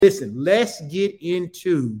Listen, let's get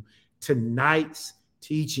into tonight's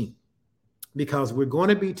teaching because we're going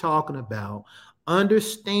to be talking about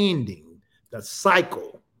understanding the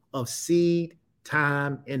cycle of seed,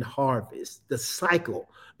 time, and harvest. The cycle,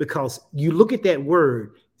 because you look at that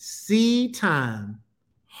word, seed time,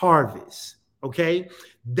 harvest, okay?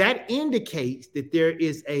 That indicates that there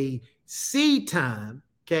is a seed time,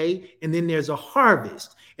 okay? And then there's a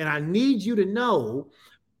harvest. And I need you to know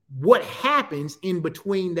what happens in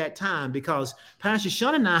between that time, because Pastor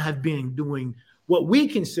Sean and I have been doing what we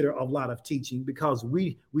consider a lot of teaching, because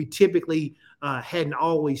we typically hadn't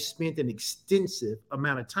always spent an extensive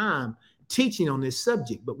amount of time teaching on this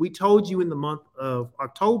subject. But we told you in the month of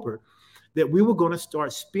October that we were going to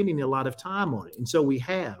start spending a lot of time on it. And so we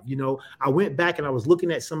have. I went back and I was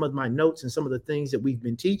looking at some of my notes and some of the things that we've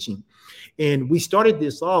been teaching. And we started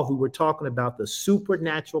this off, we were talking about the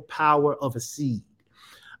supernatural power of a seed.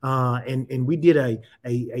 And we did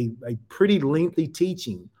a pretty lengthy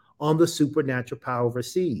teaching on the supernatural power of a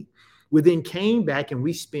seed. We then came back and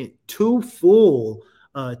we spent 2 full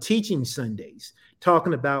teaching Sundays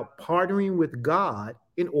talking about partnering with God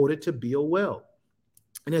in order to build wealth.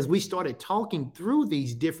 And as we started talking through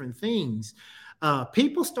these different things,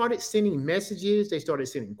 people started sending messages. They started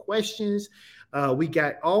sending questions. We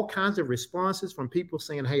got all kinds of responses from people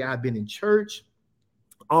saying, hey, I've been in church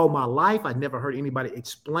all my life. I never heard anybody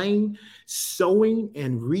explain sowing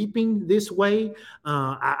and reaping this way.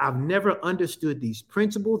 I've never understood these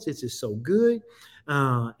principles. This is so good.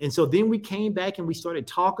 And so then we came back and we started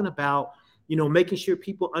talking about, making sure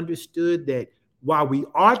people understood that while we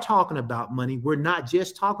are talking about money, we're not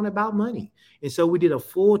just talking about money. And so we did a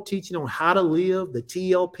full teaching on how to live the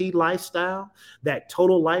TLP lifestyle, that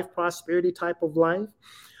total life prosperity type of life.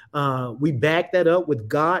 We backed that up with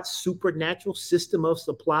God's supernatural system of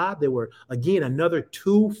supply. There were, again, another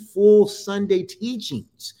 2 full Sunday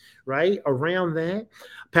teachings, right, around that.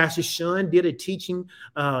 Pastor Sean did a teaching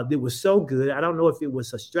that was so good. I don't know if it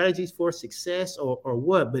was a strategies for success or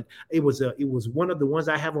what, but it was one of the ones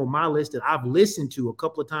I have on my list that I've listened to a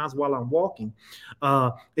couple of times while I'm walking.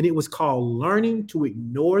 And it was called Learning to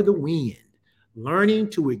Ignore the Wind. Learning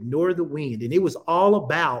to ignore the wind. And it was all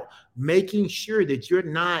about making sure that you're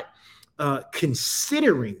not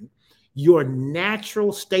considering your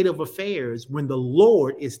natural state of affairs when the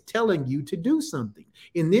Lord is telling you to do something.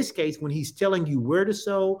 In this case, when he's telling you where to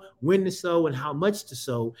sow, when to sow, and how much to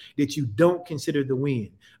sow, that you don't consider the wind.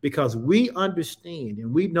 Because we understand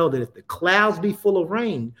and we know that if the clouds be full of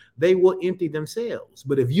rain, they will empty themselves.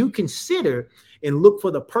 But if you consider and look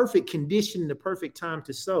for the perfect condition, the perfect time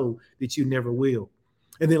to sow, that you never will.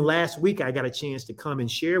 And then last week, I got a chance to come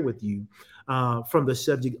and share with you from the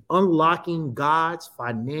subject, unlocking God's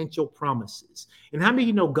financial promises. And how many of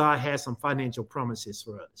you know God has some financial promises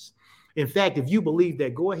for us? In fact, if you believe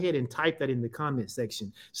that, go ahead and type that in the comment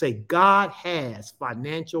section. Say, God has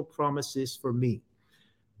financial promises for me.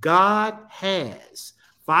 God has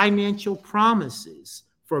financial promises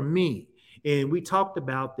for me. And we talked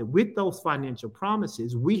about that with those financial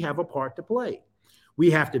promises, we have a part to play.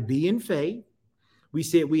 We have to be in faith. We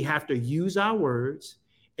said we have to use our words,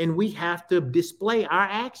 and we have to display our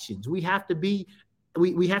actions. We have to be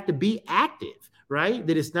active, right?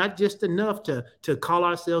 That it's not just enough to call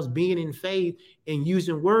ourselves being in faith and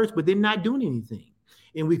using words, but then not doing anything.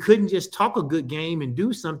 And we couldn't just talk a good game and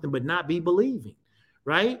do something, but not be believing,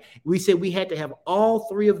 right? We said we had to have all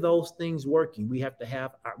 3 of those things working. We have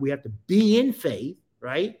to be in faith,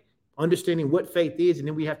 right? Understanding what faith is, and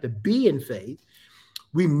then we have to be in faith.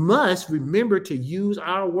 We must remember to use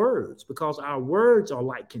our words, because our words are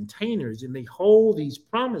like containers and they hold these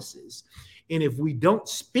promises. And if we don't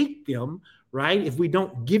speak them, right, if we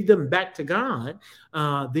don't give them back to God,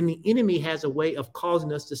 then the enemy has a way of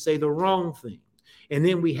causing us to say the wrong thing. And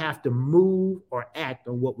then we have to move or act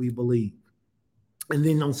on what we believe. And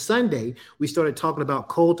then on Sunday, we started talking about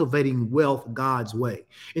cultivating wealth God's way.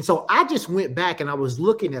 And so I just went back and I was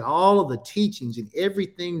looking at all of the teachings and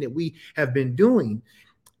everything that we have been doing.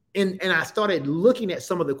 And I started looking at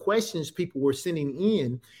some of the questions people were sending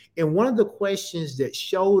in. And one of the questions that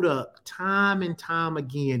showed up time and time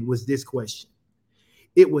again was this question.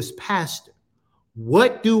 It was, Pastor,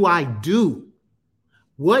 what do I do?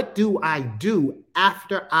 What do I do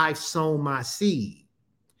after I've sown my seed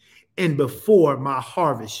and before my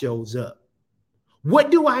harvest shows up?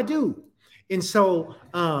 What do I do? And so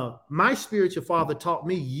my spiritual father taught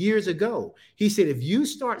me years ago. He said, if you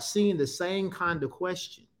start seeing the same kind of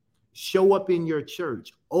question show up in your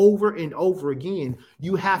church over and over again,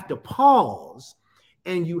 you have to pause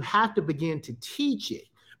and you have to begin to teach it.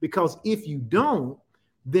 Because if you don't,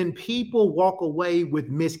 then people walk away with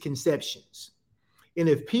misconceptions. And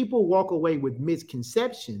if people walk away with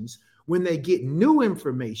misconceptions, when they get new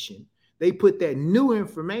information, they put that new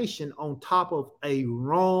information on top of a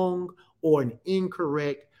wrong or an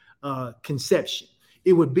incorrect conception.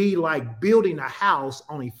 It would be like building a house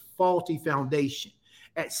on a faulty foundation.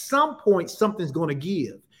 At some point, something's going to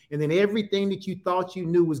give, and then everything that you thought you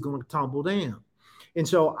knew was going to tumble down. And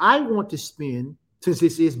so I want to spend, since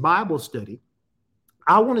this is Bible study,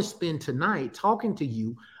 I want to spend tonight talking to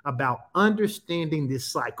you about understanding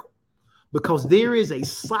this cycle, because there is a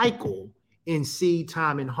cycle in seed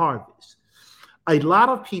time and harvest. A lot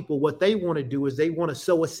of people, what they want to do is they want to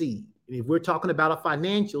sow a seed. And if we're talking about a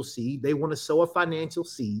financial seed, they want to sow a financial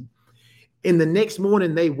seed. And the next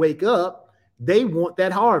morning they wake up, they want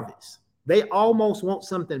that harvest. They almost want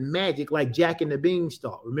something magic like Jack and the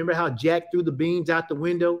Beanstalk. Remember how Jack threw the beans out the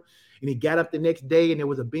window and he got up the next day and there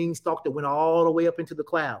was a beanstalk that went all the way up into the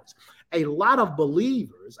clouds? A lot of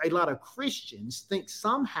believers, a lot of Christians think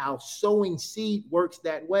somehow sowing seed works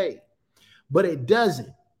that way, but it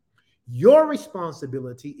doesn't. Your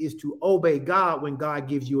responsibility is to obey God when God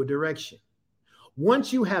gives you a direction.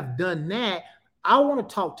 Once you have done that, I want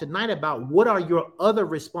to talk tonight about what are your other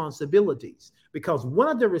responsibilities, because one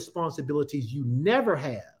of the responsibilities you never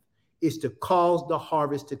have is to cause the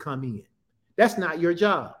harvest to come in. That's not your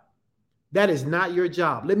job. That is not your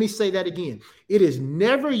job. Let me say that again. It is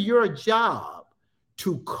never your job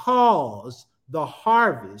to cause the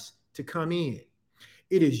harvest to come in.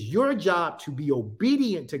 It is your job to be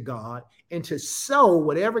obedient to God and to sow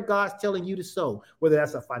whatever God's telling you to sow, whether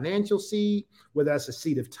that's a financial seed, whether that's a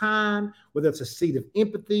seed of time, whether it's a seed of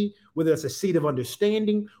empathy, whether it's a seed of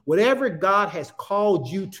understanding, whatever God has called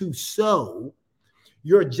you to sow,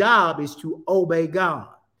 your job is to obey God.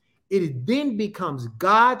 It then becomes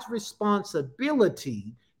God's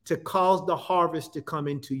responsibility to cause the harvest to come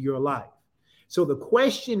into your life. So the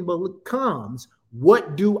question becomes,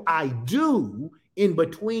 what do I do in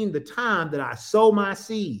between the time that I sow my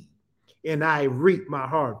seed and I reap my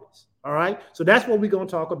harvest? All right. So that's what we're going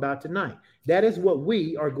to talk about tonight. That is what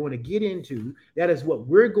we are going to get into. That is what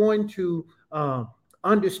we're going to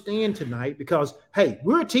understand tonight, because, hey,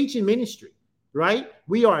 we're a teaching ministry, right?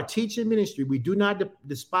 We are a teaching ministry. We do not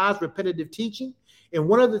despise repetitive teaching. And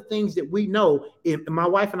one of the things that we know, my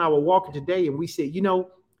wife and I were walking today and we said,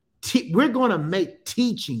 we're going to make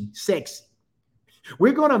teaching sexy.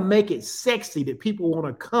 We're going to make it sexy that people want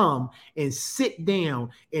to come and sit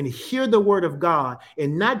down and hear the word of God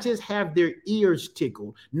and not just have their ears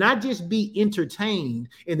tickled, not just be entertained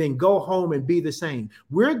and then go home and be the same.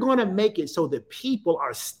 We're going to make it so that people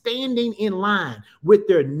are standing in line with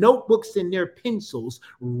their notebooks and their pencils,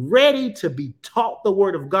 ready to be taught the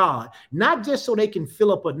word of God, not just so they can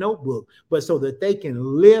fill up a notebook, but so that they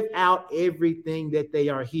can live out everything that they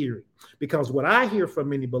are hearing. Because what I hear from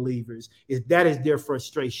many believers is that is their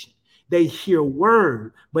frustration. They hear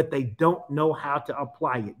word, but they don't know how to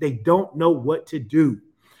apply it. They don't know what to do.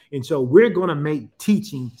 And so we're going to make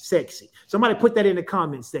teaching sexy. Somebody put that in the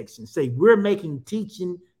comment section. Say, we're making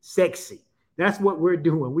teaching sexy. That's what we're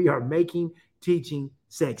doing. We are making teaching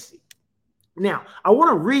sexy. Now, I want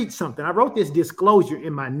to read something. I wrote this disclosure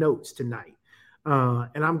in my notes tonight.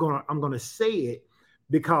 And I'm going to say it,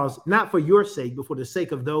 because not for your sake, but for the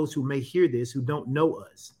sake of those who may hear this, who don't know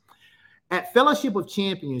us. At Fellowship of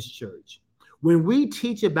Champions Church, when we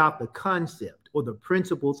teach about the concept or the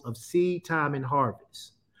principles of seed time and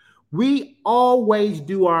harvest, we always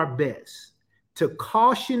do our best to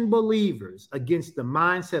caution believers against the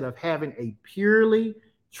mindset of having a purely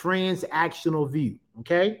transactional view.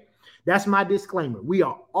 Okay? That's my disclaimer. We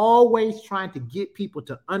are always trying to get people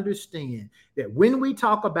to understand that when we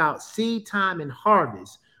talk about seed time and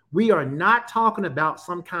harvest, we are not talking about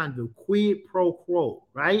some kind of quid pro quo,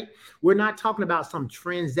 right? We're not talking about some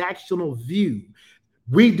transactional view.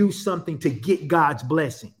 We do something to get God's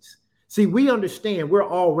blessings. See, we understand we're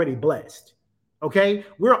already blessed, okay?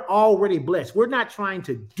 We're already blessed. We're not trying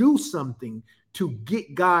to do something to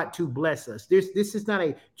get God to bless us. This is not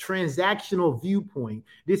a transactional viewpoint.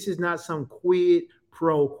 This is not some quid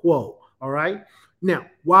pro quo. All right. Now,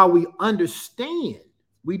 while we understand,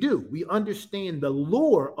 we understand the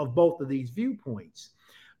lure of both of these viewpoints.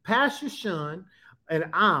 Pastor Sean and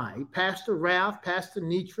I, Pastor Ralph, Pastor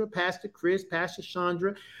Nitra, Pastor Chris, Pastor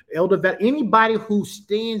Chandra, Elder Vet, anybody who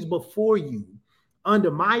stands before you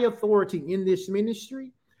under my authority in this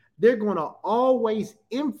ministry, they're going to always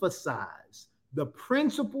emphasize the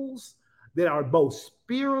principles that are both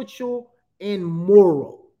spiritual and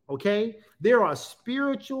moral, okay? There are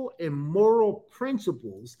spiritual and moral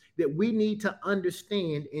principles that we need to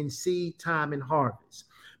understand in seed time and harvest,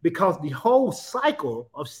 because the whole cycle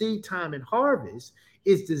of seed time and harvest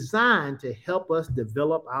is designed to help us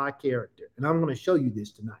develop our character. And I'm going to show you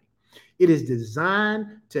this tonight. It is designed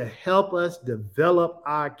to help us develop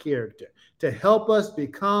our character, to help us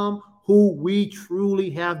become who we truly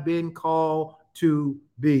have been called to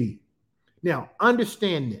be. Now,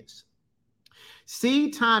 understand this.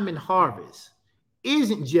 Seed time and harvest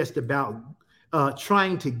isn't just about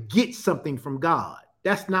trying to get something from God.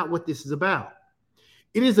 That's not what this is about.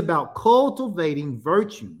 It is about cultivating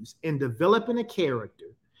virtues and developing a character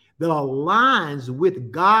that aligns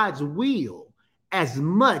with God's will as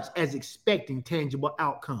much as expecting tangible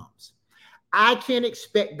outcomes. I can't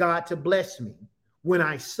expect God to bless me when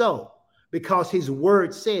I sow because his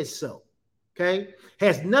word says so. Okay?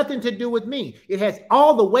 Has nothing to do with me. It has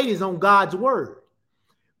all the weight is on God's word.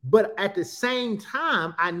 But at the same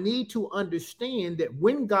time, I need to understand that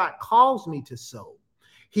when God calls me to sow,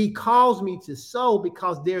 he calls me to sow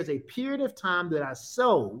because there's a period of time that I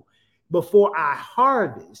sow before I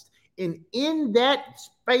harvest. And in that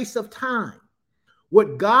space of time,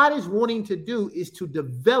 what God is wanting to do is to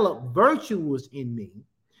develop virtues in me.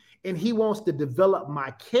 And he wants to develop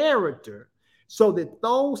my character so that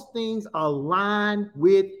those things align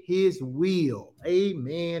with his will.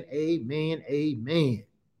 Amen, amen, amen.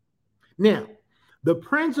 Now, the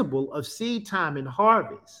principle of seed time and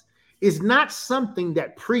harvest is not something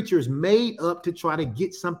that preachers made up to try to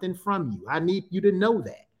get something from you. I need you to know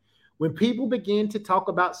that. When people begin to talk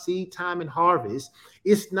about seed time and harvest,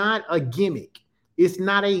 it's not a gimmick. It's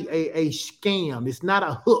not a scam. It's not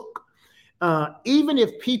a hook. Even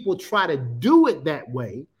if people try to do it that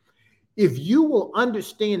way, if you will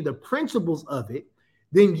understand the principles of it,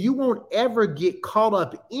 then you won't ever get caught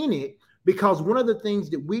up in it. Because one of the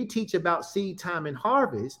things that we teach about seed time and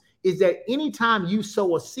harvest is that anytime you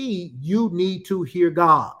sow a seed, you need to hear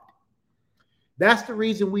God. That's the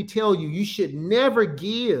reason we tell you, you should never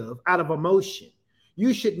give out of emotion.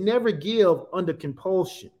 You should never give under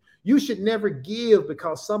compulsion. You should never give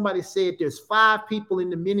because somebody said there's 5 people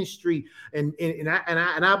in the ministry, and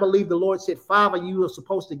I believe the Lord said 5 of you are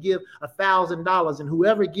supposed to give $1,000, and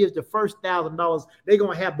whoever gives the first $1,000, they're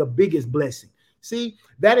going to have the biggest blessing. See,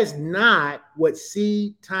 that is not what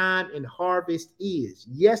seed time and harvest is.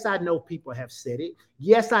 Yes, I know people have said it.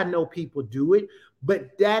 Yes, I know people do it,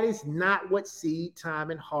 but that is not what seed time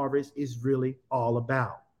and harvest is really all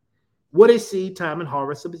about. What is seed time and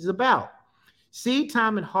harvest is about? Seed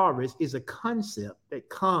time and harvest is a concept that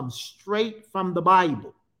comes straight from the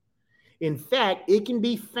Bible. In fact, it can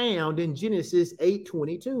be found in Genesis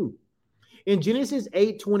 8:22. In Genesis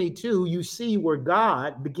 8:22, you see where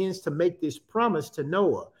God begins to make this promise to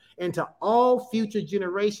Noah and to all future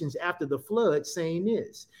generations after the flood, saying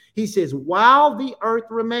this. He says, while the earth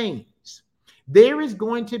remains, there is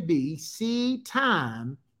going to be seed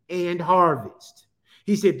time and harvest.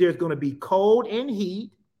 He said there's going to be cold and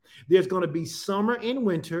heat. There's going to be summer and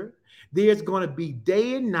winter. There's going to be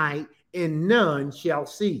day and night, and none shall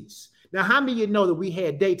cease. Now, how many of you know that we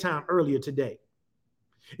had daytime earlier today?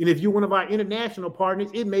 And if you're one of our international partners,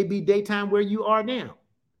 it may be daytime where you are now.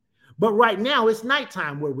 But right now, it's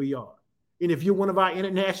nighttime where we are. And if you're one of our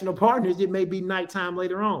international partners, it may be nighttime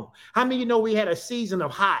later on. How many of you know we had a season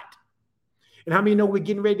of hot? And how many of you know we're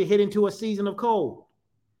getting ready to head into a season of cold?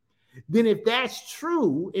 Then if that's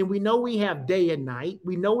true, and we know we have day and night,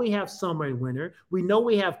 we know we have summer and winter, we know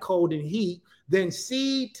we have cold and heat, then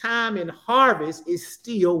seed time and harvest is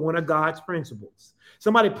still one of God's principles.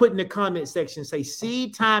 Somebody put in the comment section, say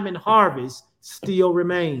seed time and harvest still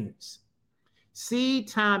remains. Seed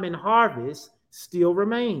time and harvest still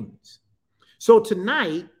remains. So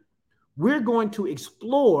tonight, we're going to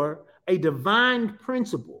explore a divine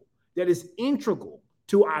principle that is integral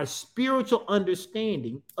to our spiritual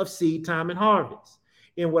understanding of seed time and harvest.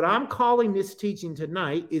 And what I'm calling this teaching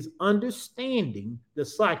tonight is understanding the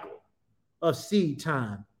cycle of seed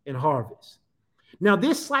time and harvest. Now,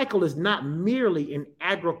 this cycle is not merely an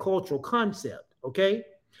agricultural concept, okay?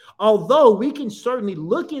 Although we can certainly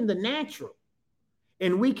look in the natural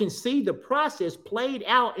and we can see the process played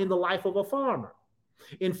out in the life of a farmer.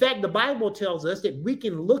 In fact, the Bible tells us that we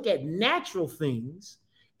can look at natural things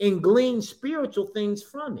and glean spiritual things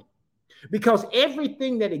from it, because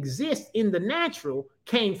everything that exists in the natural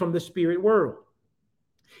came from the spirit world.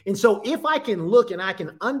 And so if I can look and I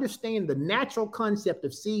can understand the natural concept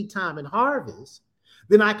of seed time and harvest,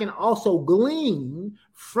 then I can also glean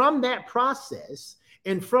from that process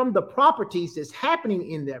and from the properties that's happening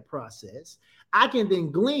in that process. I can then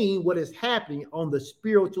glean what is happening on the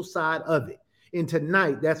spiritual side of it. And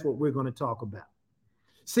tonight, that's what we're going to talk about.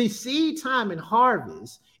 See, seed time and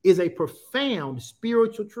harvest is a profound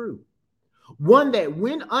spiritual truth. One that,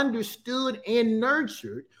 when understood and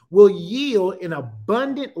nurtured, will yield an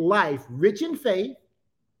abundant life, rich in faith,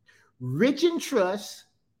 rich in trust,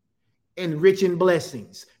 and rich in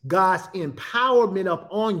blessings. God's empowerment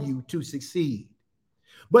upon you to succeed.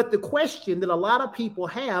 But the question that a lot of people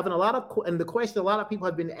have, and the question a lot of people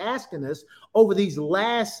have been asking us over these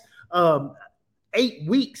last 8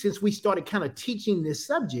 weeks since we started kind of teaching this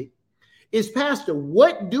subject, is, Pastor,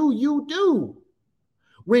 what do you do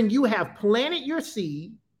when you have planted your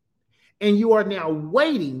seed and you are now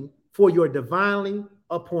waiting for your divinely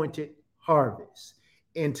appointed harvest?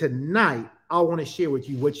 And tonight, I want to share with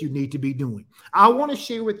you what you need to be doing. I want to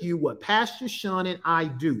share with you what Pastor Sean and I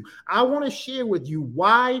do. I want to share with you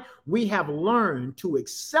why we have learned to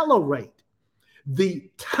accelerate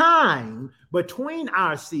the time between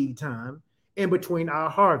our seed time and between our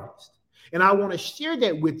harvest. And I want to share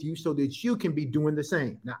that with you so that you can be doing the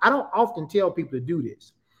same. Now, I don't often tell people to do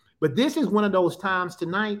this, but this is one of those times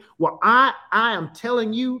tonight where I am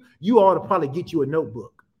telling you, you ought to probably get you a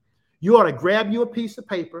notebook. You ought to grab you a piece of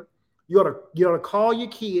paper. You ought to call your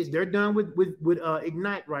kids. They're done with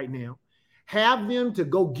Ignite right now. Have them to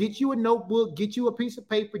go get you a notebook, get you a piece of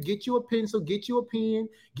paper, get you a pencil, get you a pen,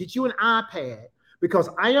 get you an iPad, because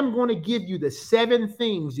I am going to give you the 7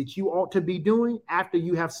 things that you ought to be doing after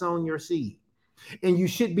you have sown your seed. And you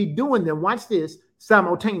should be doing them, watch this,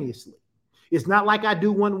 simultaneously. It's not like I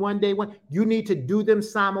do one day. You need to do them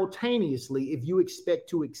simultaneously if you expect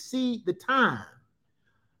to exceed the time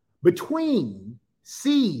between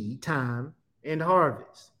seed time and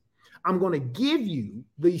harvest. I'm going to give you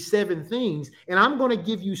these 7 things, and I'm going to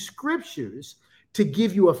give you scriptures to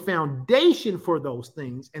give you a foundation for those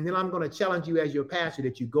things. And then I'm going to challenge you as your pastor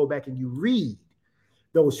that you go back and you read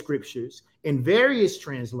those scriptures in various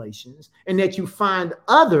translations, and that you find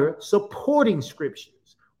other supporting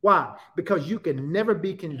scriptures. Why? Because you can never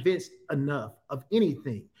be convinced enough of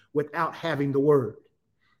anything without having the word.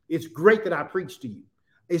 It's great that I preach to you.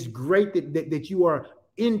 It's great that you are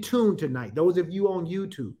in tune tonight. Those of you on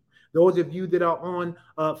YouTube, those of you that are on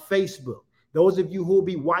Facebook, those of you who will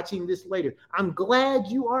be watching this later, I'm glad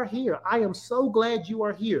you are here. I am so glad you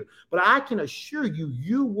are here. But I can assure you,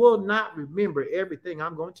 you will not remember everything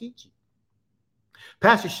I'm going to teach you.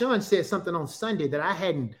 Pastor Sean said something on Sunday that I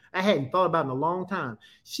hadn't thought about in a long time.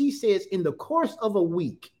 She says, in the course of a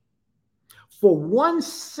week, for one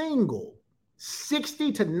single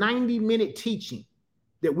 60 to 90 minute teaching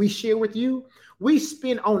that we share with you, we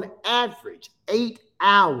spend on average 8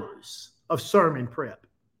 hours of sermon prep.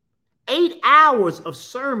 8 hours of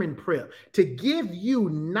sermon prep to give you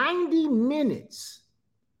 90 minutes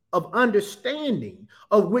of understanding,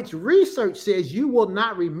 of which research says you will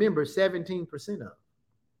not remember 17% of.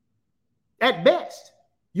 At best,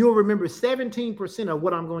 you'll remember 17% of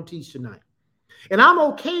what I'm going to teach tonight. And I'm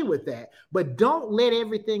okay with that, but don't let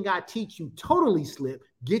everything I teach you totally slip.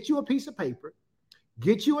 Get you a piece of paper,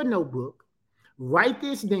 get you a notebook, write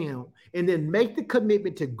this down, and then make the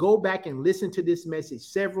commitment to go back and listen to this message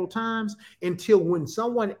several times until when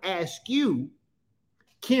someone asks you,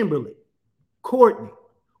 Kimberly, Courtney,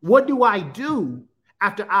 what do I do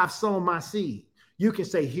after I've sown my seed? You can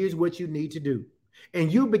say, here's what you need to do.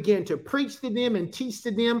 And you begin to preach to them and teach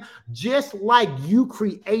to them just like you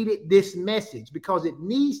created this message, because it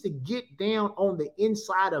needs to get down on the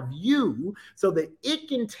inside of you so that it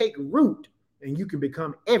can take root and you can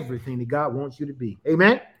become everything that God wants you to be.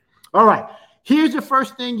 Amen. All right. Here's the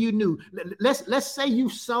first thing you knew. Let's say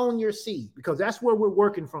you've sown your seed, because that's where we're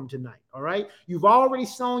working from tonight. All right. You've already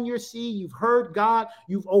sown your seed. You've heard God.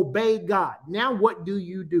 You've obeyed God. Now, what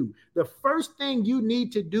do? The first thing you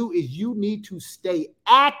need to do is you need to stay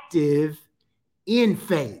active in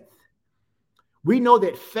faith. We know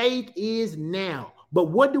that faith is now, but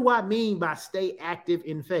what do I mean by stay active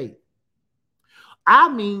in faith? I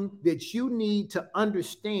mean that you need to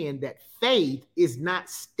understand that faith is not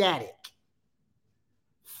static.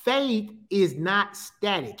 Faith is not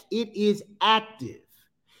static. It is active.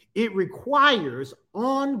 It requires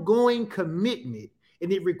ongoing commitment,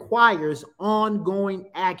 and it requires ongoing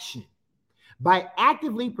action. By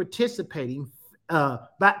actively participating,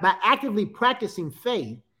 by actively practicing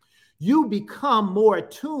faith, you become more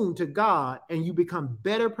attuned to God, and you become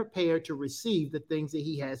better prepared to receive the things that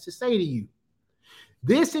He has to say to you.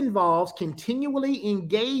 This involves continually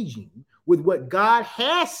engaging with what God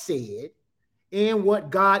has said and what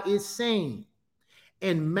God is saying,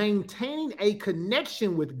 and maintaining a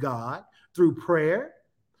connection with God through prayer,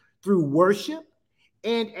 through worship,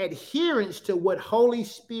 and adherence to what Holy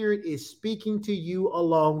Spirit is speaking to you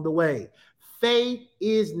along the way. Faith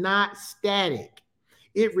is not static.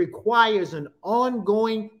 It requires an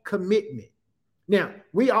ongoing commitment. Now,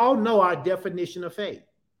 we all know our definition of faith.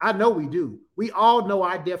 I know we do. We all know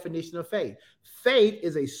our definition of faith. Faith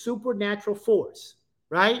is a supernatural force,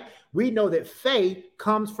 right? We know that faith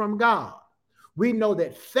comes from God. We know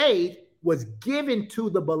that faith was given to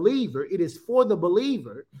the believer. It is for the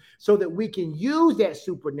believer so that we can use that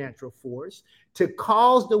supernatural force to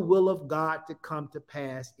cause the will of God to come to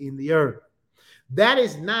pass in the earth. That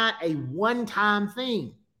is not a one-time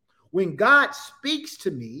thing. When God speaks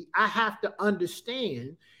to me, I have to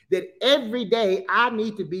understand that every day I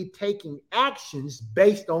need to be taking actions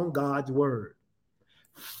based on God's word.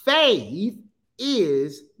 Faith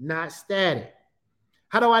is not static.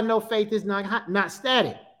 How do I know faith is not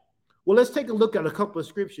static? Well, let's take a look at a couple of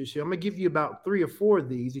scriptures here. I'm going to give you about 3 or 4 of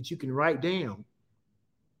these that you can write down.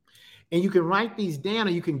 And you can write these down,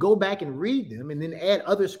 or you can go back and read them and then add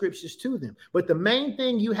other scriptures to them. But the main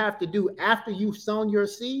thing you have to do after you've sown your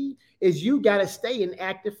seed is you got to stay in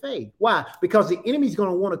active faith. Why? Because the enemy's going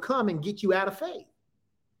to want to come and get you out of faith.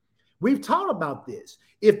 We've taught about this.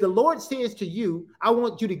 If the Lord says to you, I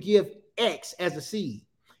want you to give X as a seed,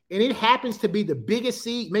 and it happens to be the biggest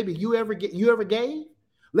seed maybe you ever gave.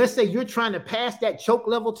 Let's say you're trying to pass that choke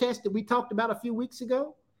level test that we talked about a few weeks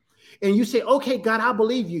ago. And you say, okay, God, I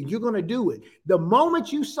believe you. You're going to do it. The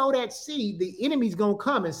moment you sow that seed, the enemy's going to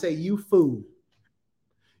come and say, you fool.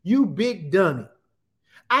 You big dummy.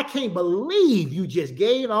 I can't believe you just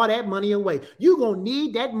gave all that money away. You're going to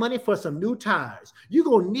need that money for some new tires. You're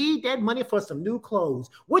going to need that money for some new clothes.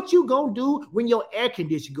 What you going to do when your air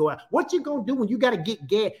conditioner go out? What you going to do when you got to get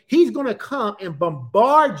gas? He's going to come and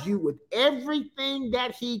bombard you with everything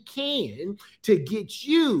that he can to get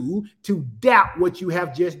you to doubt what you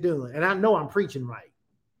have just done. And I know I'm preaching right.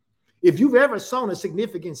 If you've ever sown a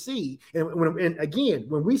significant seed, and again,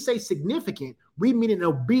 when we say significant, we mean an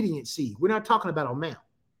obedient seed. We're not talking about amount.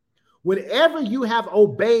 Whenever you have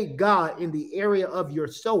obeyed God in the area of your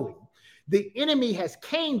sowing, the enemy has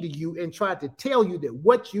came to you and tried to tell you that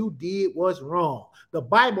what you did was wrong. The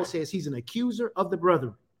Bible says he's an accuser of the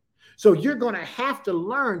brethren. So you're going to have to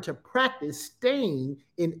learn to practice staying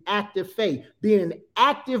in active faith, being an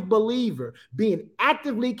active believer, being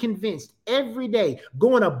actively convinced every day,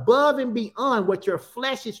 going above and beyond what your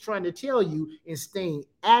flesh is trying to tell you, and staying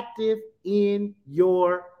active in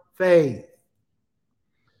your faith.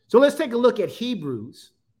 So let's take a look at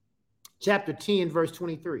Hebrews chapter 10, verse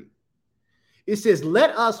 23. It says, let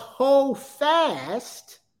us hold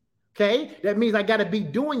fast. Okay, that means I got to be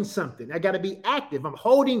doing something. I got to be active. I'm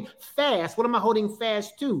holding fast. What am I holding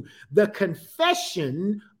fast to? The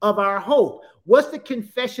confession of our hope. What's the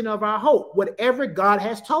confession of our hope? Whatever God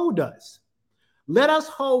has told us. Let us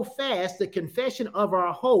hold fast the confession of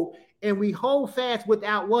our hope, and we hold fast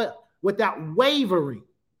without what? Without wavering.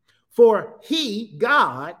 For he,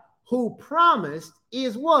 God, who promised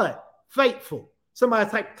is what? Faithful. Somebody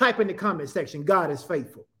type in the comment section, God is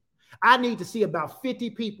faithful. I need to see about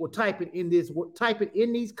 50 people type it in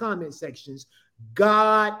these comment sections.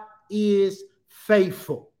 God is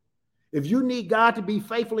faithful. If you need God to be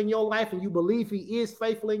faithful in your life and you believe he is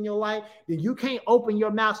faithful in your life, then you can't open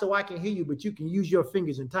your mouth so I can hear you, but you can use your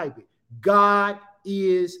fingers and type it. God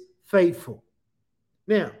is faithful.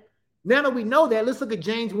 Now that we know that, let's look at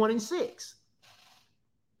James 1:6.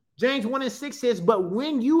 James 1:6 says, but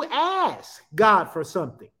when you ask God for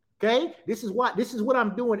something, okay, this is what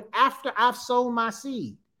I'm doing after I've sown my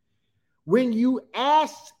seed. When you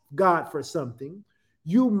ask God for something,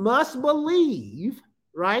 you must believe,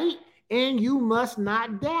 right? And you must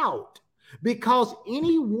not doubt, because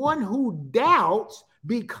anyone who doubts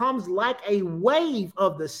becomes like a wave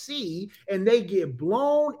of the sea, and they get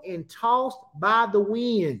blown and tossed by the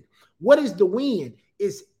wind. What is the wind?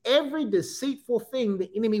 It's every deceitful thing the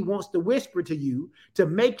enemy wants to whisper to you to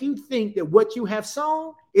make you think that what you have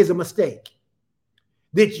sown is a mistake.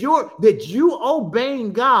 That you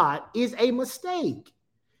obeying God is a mistake.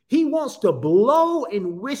 He wants to blow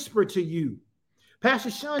and whisper to you. Pastor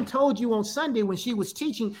Sean told you on Sunday when she was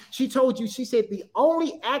teaching, she said the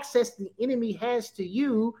only access the enemy has to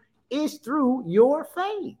you is through your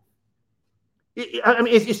faith.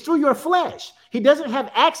 It's through your flesh. He doesn't have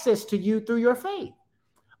access to you through your faith,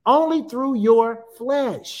 only through your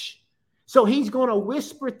flesh. So he's going to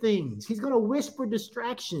whisper things. He's going to whisper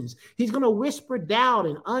distractions. He's going to whisper doubt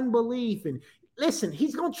and unbelief. And listen,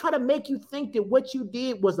 he's going to try to make you think that what you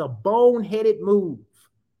did was a boneheaded move.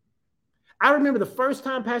 I remember the first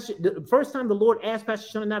time the Lord asked Pastor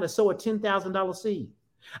Sean and I to sow a $10,000 seed.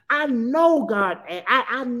 I know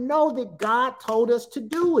I know that God told us to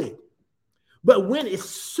do it. But as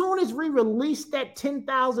soon as we released that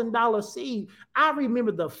 $10,000 seed, I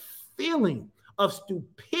remember the feeling of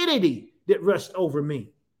stupidity that rushed over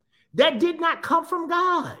me. That did not come from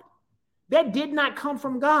God. That did not come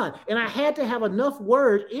from God. And I had to have enough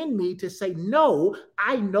word in me to say, no,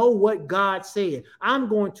 I know what God said. I'm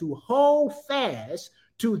going to hold fast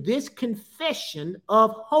to this confession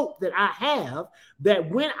of hope that I have, that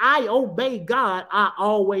when I obey God, I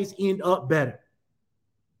always end up better.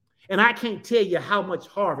 And I can't tell you how much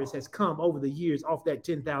harvest has come over the years off that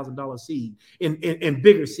 $10,000 seed and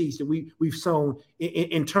bigger seeds that we've sown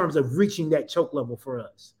in terms of reaching that choke level for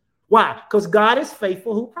us. Why? Because God is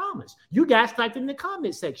faithful who promised. You guys typed in the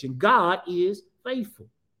comment section, God is faithful.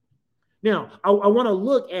 Now, I want to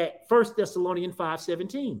look at 1 Thessalonians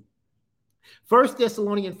 5:17. 1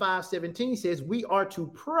 Thessalonians 5:17 says we are to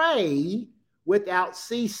pray without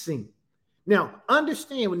ceasing. Now,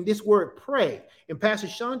 understand when this word pray, and Pastor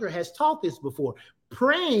Chandra has taught this before,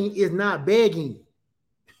 praying is not begging.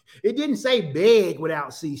 It didn't say beg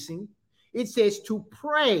without ceasing. It says to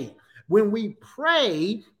pray. When we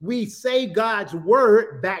pray, we say God's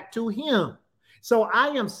word back to him. So I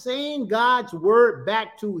am saying God's word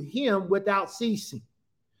back to him without ceasing.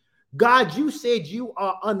 God, you said you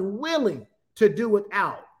are unwilling to do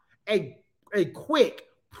without a quick,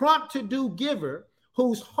 prompt to do giver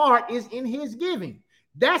whose heart is in his giving.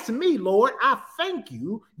 That's me, Lord. I thank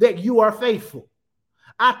you that you are faithful.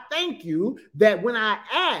 I thank you that when I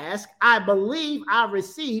ask, I believe I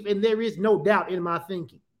receive, and there is no doubt in my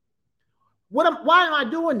thinking. Why am I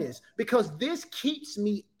doing this? Because this keeps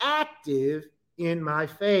me active in my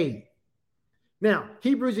faith. Now,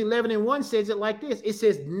 Hebrews 11:1 says it like this. It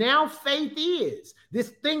says, now faith is this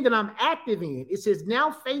thing that I'm active in. It says,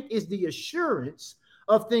 now faith is the assurance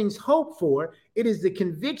of things hoped for. It is the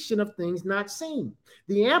conviction of things not seen.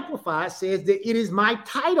 The Amplified says that it is my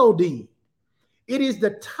title deed. It is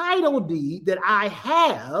the title deed that I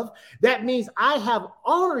have. That means I have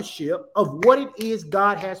ownership of what it is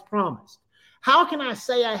God has promised. How can I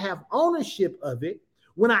say I have ownership of it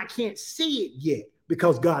when I can't see it yet?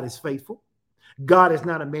 Because God is faithful. God is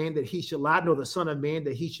not a man that he should lie, nor the son of man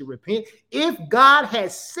that he should repent. If God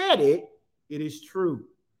has said it, it is true.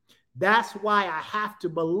 That's why I have to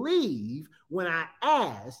believe when I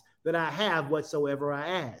ask that I have whatsoever I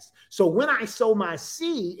ask. So when I sow my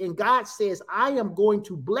seed and God says, I am going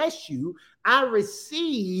to bless you, I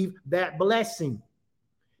receive that blessing.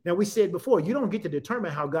 Now, we said before, you don't get to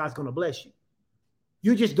determine how God's going to bless you.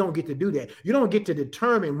 You just don't get to do that. You don't get to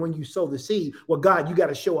determine when you sow the seed, well, God, you got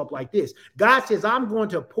to show up like this. God says, I'm going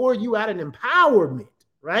to pour you out an empowerment,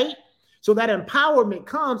 right? So that empowerment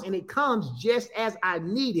comes, and it comes just as I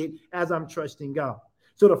need it as I'm trusting God.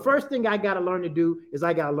 So the first thing I got to learn to do is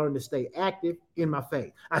I got to learn to stay active in my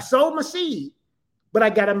faith. I sowed my seed, but I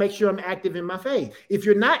got to make sure I'm active in my faith. If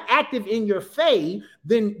you're not active in your faith,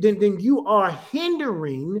 then you are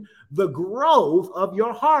hindering the growth of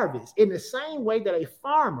your harvest. In the same way that a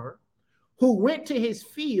farmer who went to his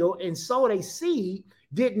field and sowed a seed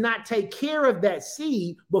did not take care of that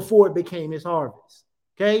seed before it became his harvest.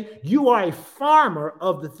 Okay? You are a farmer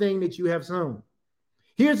of the thing that you have sown.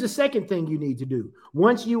 Here's the second thing you need to do.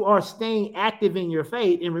 Once you are staying active in your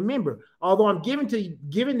faith, and remember, although I'm giving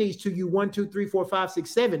these to you 1, 2, 3, 4, 5, 6,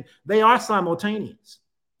 7, they are simultaneous.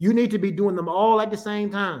 You need to be doing them all at the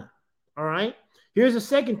same time. All right? Here's the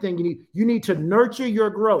second thing you need. You need to nurture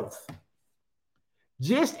your growth.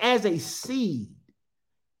 Just as a seed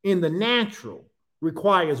in the natural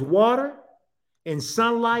requires water and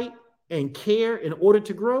sunlight and care in order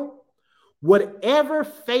to grow, whatever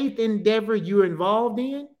faith endeavor you're involved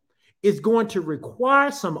in is going to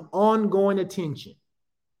require some ongoing attention.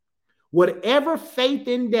 Whatever faith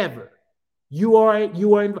endeavor you are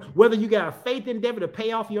in, whether you got a faith endeavor to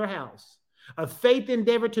pay off your house, a faith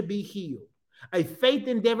endeavor to be healed, a faith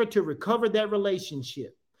endeavor to recover that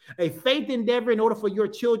relationship, a faith endeavor in order for your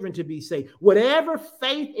children to be saved, whatever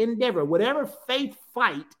faith endeavor, whatever faith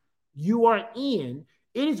fight you are in,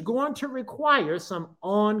 it is going to require some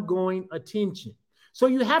ongoing attention. So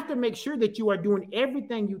you have to make sure that you are doing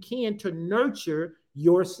everything you can to nurture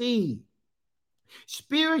your seed.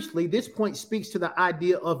 Spiritually, this point speaks to the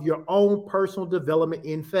idea of your own personal development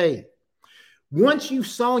in faith. Once you've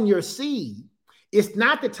sown your seed, it's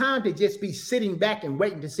not the time to just be sitting back and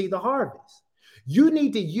waiting to see the harvest. You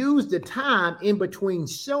need to use the time in between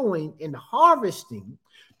sowing and harvesting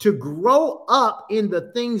to grow up in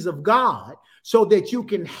the things of God so that you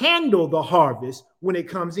can handle the harvest when it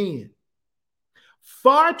comes in.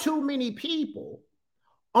 Far too many people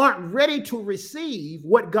aren't ready to receive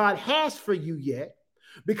what God has for you yet,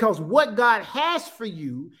 because what God has for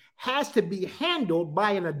you has to be handled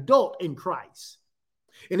by an adult in Christ.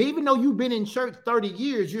 And even though you've been in church 30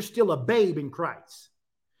 years, you're still a babe in Christ.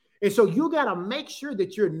 And so you got to make sure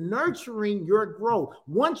that you're nurturing your growth.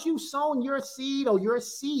 Once you've sown your seed or your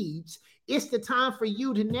seeds, it's the time for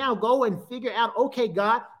you to now go and figure out, okay,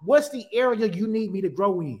 God, what's the area you need me to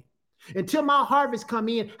grow in? Until my harvest come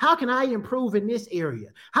in, how can I improve in this area?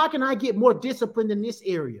 How can I get more disciplined in this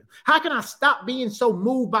area? How can I stop being so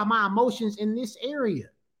moved by my emotions in this area?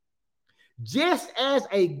 Just as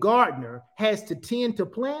a gardener has to tend to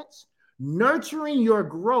plants, nurturing your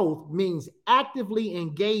growth means actively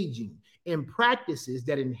engaging in practices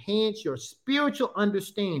that enhance your spiritual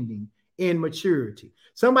understanding and maturity.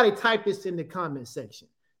 Somebody type this in the comment section.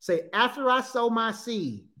 Say, after I sow my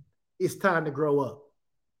seed, it's time to grow up.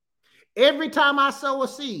 Every time I sow a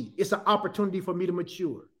seed, it's an opportunity for me to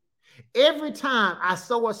mature. Every time I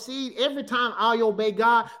sow a seed, every time I obey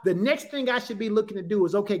God, the next thing I should be looking to do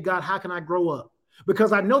is, okay, God, how can I grow up?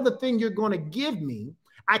 Because I know the thing you're going to give me,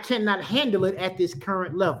 I cannot handle it at this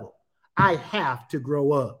current level. I have to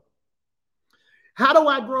grow up. How do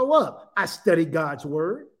I grow up? I study God's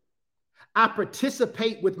word. I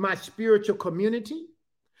participate with my spiritual community.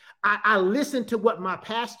 I listen to what my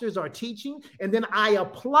pastors are teaching, and then I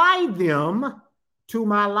apply them to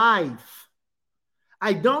my life.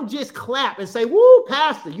 I don't just clap and say, woo,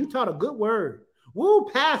 pastor, you taught a good word. Woo,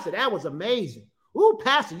 pastor, that was amazing. Woo,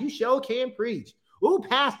 pastor, you sure can preach. Woo,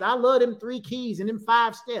 pastor, I love them 3 keys and them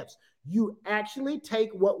 5 steps. You actually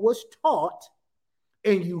take what was taught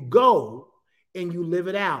and you go and you live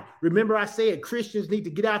it out. Remember I said Christians need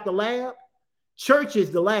to get out the lab? Church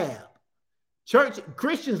is the lab.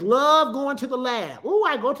 Christians love going to the lab. Ooh,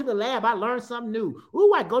 I go to the lab, I learn something new.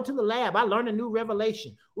 Ooh, I go to the lab, I learn a new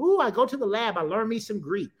revelation. Ooh, I go to the lab, I learn me some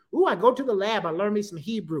Greek. Ooh, I go to the lab, I learn me some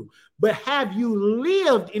Hebrew. But have you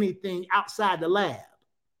lived anything outside the lab?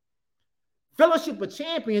 Fellowship of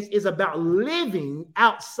Champions is about living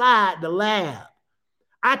outside the lab.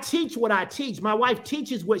 I teach what I teach. My wife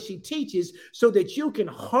teaches what she teaches so that you can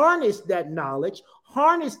harness that knowledge,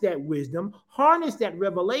 harness that wisdom, harness that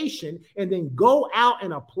revelation, and then go out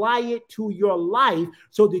and apply it to your life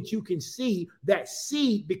so that you can see that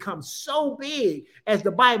seed become so big, as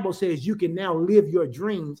the Bible says, you can now live your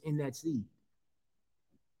dreams in that seed.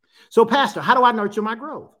 So, Pastor, how do I nurture my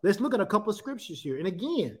growth? Let's look at a couple of scriptures here. And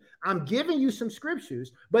again, I'm giving you some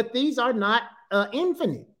scriptures, but these are not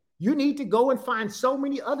infinite. You need to go and find so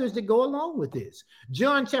many others that go along with this.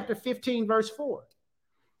 John chapter 15, verse 4.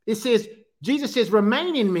 It says, Jesus says,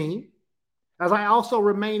 remain in me, as I also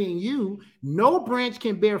remain in you. No branch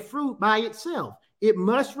can bear fruit by itself. It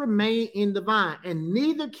must remain in the vine, and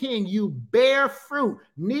neither can you bear fruit,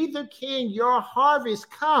 neither can your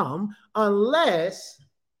harvest come unless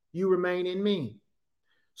you remain in me.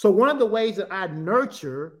 So one of the ways that I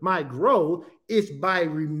nurture my growth is by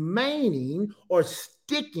remaining or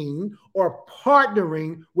sticking or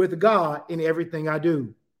partnering with God in everything I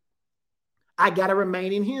do. I got to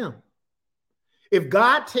remain in him. If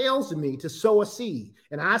God tells me to sow a seed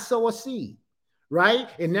and I sow a seed, right?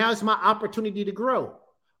 And now it's my opportunity to grow,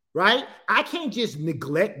 right? I can't just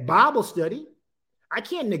neglect Bible study. I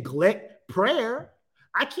can't neglect prayer.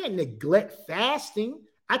 I can't neglect fasting.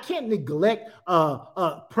 I can't neglect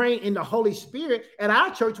praying in the Holy Spirit. At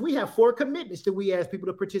our church, we have 4 commitments that we ask people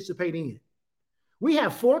to participate in. We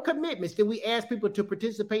have 4 commitments that we ask people to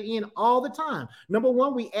participate in all the time. Number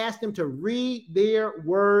 1, we ask them to read their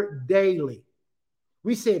word daily.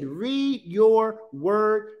 We said, read your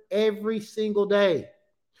word every single day.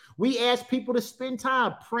 We ask people to spend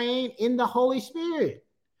time praying in the Holy Spirit.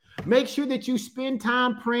 Make sure that you spend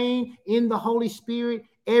time praying in the Holy Spirit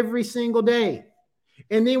every single day.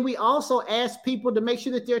 And then we also ask people to make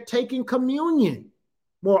sure that they're taking communion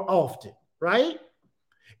more often, right?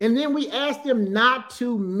 And then we ask them not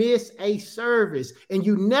to miss a service. And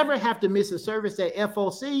you never have to miss a service at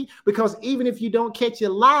FOC, because even if you don't catch it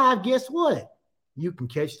live, guess what? You can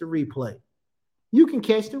catch the replay. You can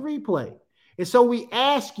catch the replay. And so we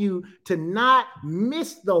ask you to not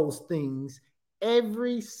miss those things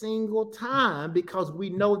every single time, because we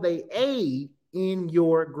know they aid in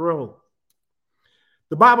your growth.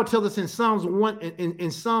 The Bible tells us in Psalms 1,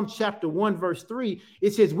 in Psalm chapter 1, verse 3,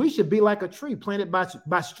 it says we should be like a tree planted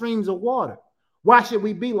by streams of water. Why should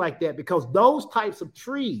we be like that? Because those types of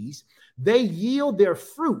trees, they yield their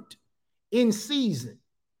fruit in season.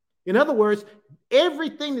 In other words,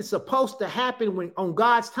 everything that's supposed to happen when on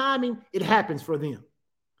God's timing, it happens for them.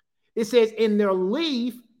 It says, and their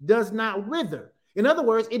leaf does not wither. In other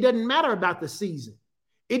words, it doesn't matter about the season.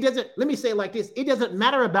 Let me say it like this. It doesn't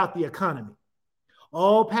matter about the economy.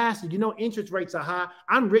 Oh, Pastor, you know interest rates are high.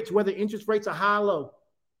 I'm rich whether interest rates are high or low.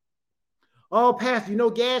 Oh, Pastor,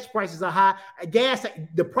 gas prices are high.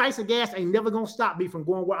 The price of gas ain't never going to stop me from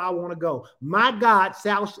going where I want to go. My God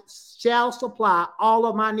shall supply all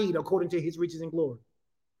of my need according to his riches and glory.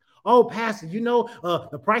 Oh, Pastor,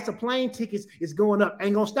 the price of plane tickets is going up.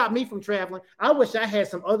 Ain't going to stop me from traveling. I wish I had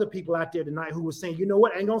some other people out there tonight who were saying, you know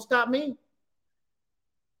what? Ain't going to stop me.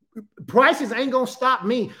 Prices ain't going to stop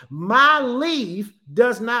me. My leaf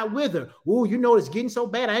does not wither. Oh, it's getting so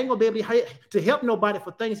bad. I ain't going to be able to help nobody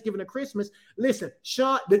for Thanksgiving or Christmas. Listen,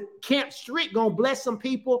 Sean, the Camp Street going to bless some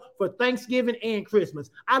people for Thanksgiving and Christmas.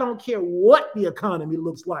 I don't care what the economy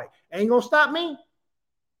looks like. Ain't going to stop me.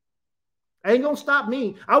 Ain't going to stop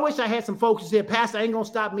me. I wish I had some folks who said, Pastor, ain't going to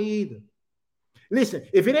stop me either. Listen,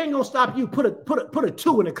 if it ain't going to stop you, put a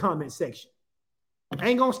 2 in the comment section.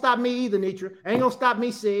 Ain't gonna stop me either, Nitra. Ain't gonna stop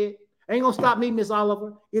me, Sid. Ain't gonna stop me, Miss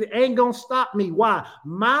Oliver. It ain't gonna stop me. Why?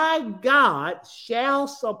 My God shall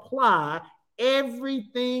supply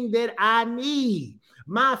everything that I need.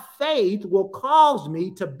 My faith will cause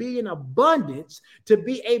me to be in abundance, to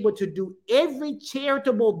be able to do every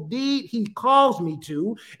charitable deed he calls me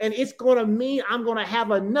to. And it's going to mean I'm going to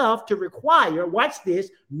have enough to require, watch this,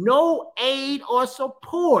 no aid or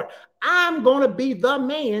support. I'm going to be the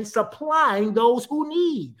man supplying those who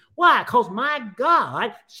need. Why? Because my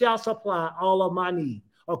God shall supply all of my need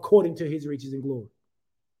according to his riches and glory.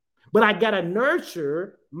 But I got to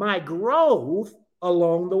nurture my growth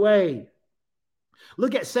along the way.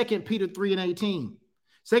 Look at 2 Peter 3:18.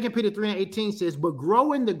 2 Peter 3:18 says, but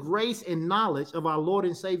grow in the grace and knowledge of our Lord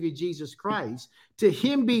and Savior Jesus Christ. To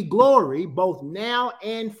him be glory both now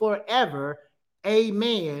and forever.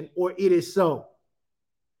 Amen. Or it is so.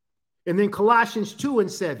 And then Colossians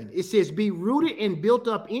 2:7, it says, be rooted and built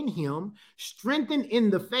up in him, strengthened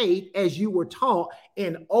in the faith as you were taught,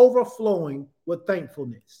 and overflowing with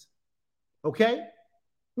thankfulness. Okay?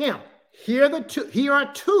 Now, here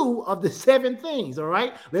are 2 of the 7 things, all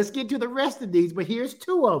right? Let's get to the rest of these, but here's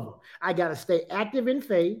 2 of them. I got to stay active in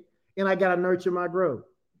faith, and I got to nurture my growth.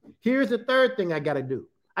 Here's the 3rd thing I got to do.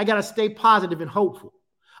 I got to stay positive and hopeful.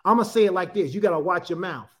 I'm going to say it like this. You got to watch your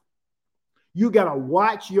mouth. You got to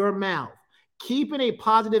watch your mouth. Keeping a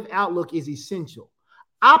positive outlook is essential.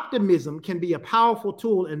 Optimism can be a powerful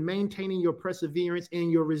tool in maintaining your perseverance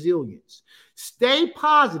and your resilience. Stay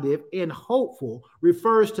positive and hopeful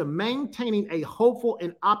refers to maintaining a hopeful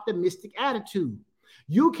and optimistic attitude.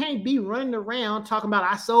 You can't be running around talking about,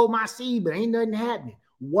 I sowed my seed, but ain't nothing happening.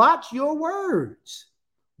 Watch your words.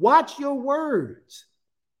 Watch your words.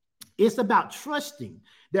 It's about trusting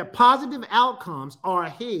that positive outcomes are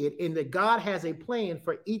ahead and that God has a plan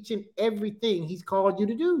for each and everything he's called you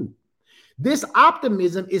to do. This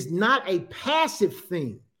optimism is not a passive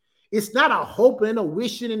thing. It's not a hoping and a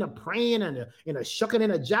wishing and a praying and a shucking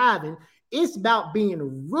and a jiving. It's about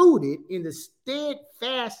being rooted in the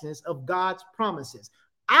steadfastness of God's promises.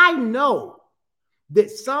 I know that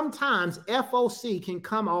sometimes FOC can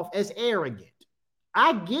come off as arrogant.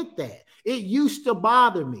 I get that. It used to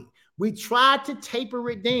bother me. We tried to taper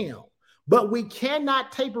it down, but we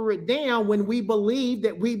cannot taper it down when we believe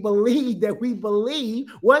that we believe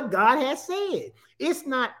what God has said. It's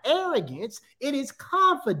not arrogance, it is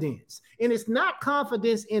confidence. And it's not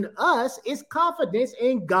confidence in us, it's confidence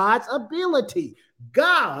in God's ability.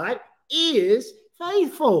 God is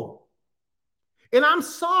faithful. And I'm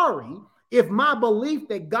sorry if my belief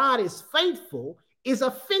that God is faithful is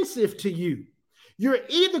offensive to you. You're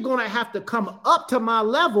either going to have to come up to my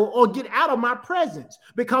level or get out of my presence,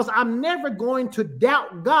 because I'm never going to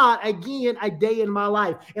doubt God again a day in my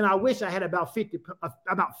life. And I wish I had about 50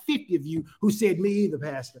 of you who said me either,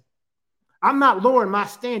 Pastor. I'm not lowering my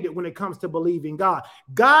standard when it comes to believing God.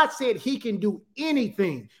 God said he can do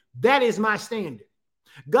anything. That is my standard.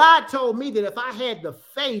 God told me that if I had the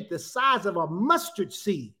faith the size of a mustard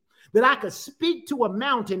seed, that I could speak to a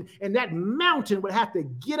mountain and that mountain would have to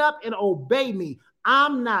get up and obey me.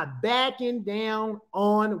 I'm not backing down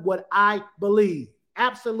on what I believe.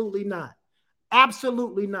 Absolutely not.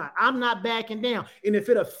 Absolutely not. I'm not backing down. And if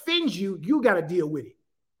it offends you, you got to deal with it.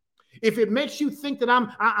 If it makes you think that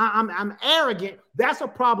I'm arrogant, that's a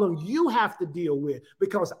problem you have to deal with,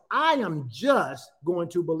 because I am just going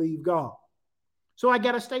to believe God. So I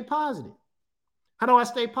got to stay positive. How do I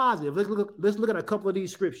stay positive? Let's look at a couple of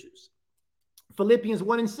these scriptures. Philippians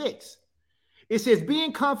 1:6. It says,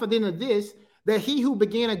 being confident of this, that he who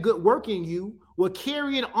began a good work in you will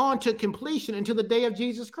carry it on to completion until the day of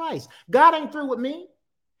Jesus Christ. God ain't through with me.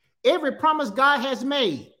 Every promise God has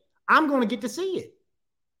made, I'm going to get to see it.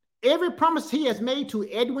 Every promise he has made to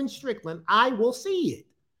Edwin Strickland, I will see it.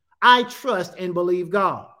 I trust and believe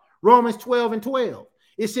God. Romans 12:12.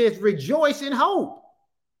 It says, rejoice in hope.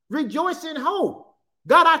 Rejoice in hope.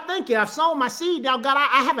 God, I thank you. I've sown my seed. Now, God,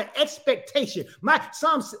 I have an expectation.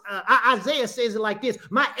 Isaiah says it like this: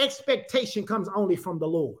 my expectation comes only from the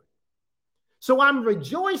Lord. So I'm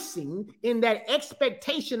rejoicing in that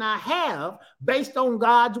expectation I have based on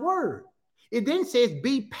God's word. It then says,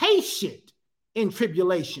 be patient in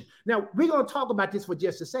tribulation. Now, we're going to talk about this for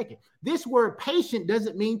just a second. This word patient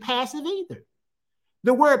doesn't mean passive either.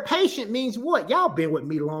 The word patient means what? Y'all been with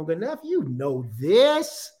me long enough. You know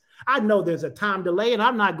this. I know there's a time delay and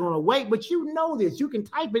I'm not going to wait, but you know this. You can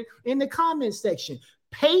type it in the comment section.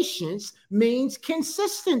 Patience means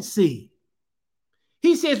consistency.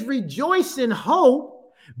 He says, rejoice in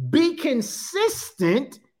hope, be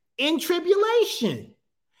consistent in tribulation,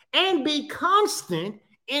 and be constant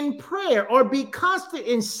in prayer, or be constant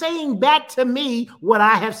in saying back to me what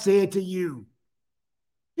I have said to you.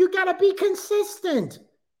 You got to be consistent.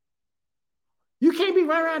 You can't be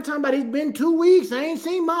running around talking about it's been 2 weeks. I ain't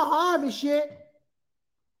seen my harvest yet.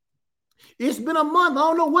 It's been a month. I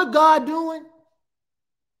don't know what God doing.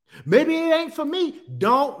 Maybe it ain't for me.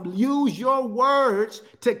 Don't use your words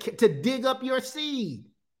to dig up your seed.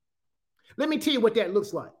 Let me tell you what that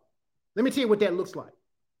looks like.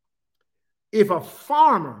 If a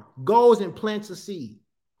farmer goes and plants a seed,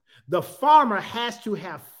 the farmer has to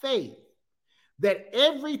have faith that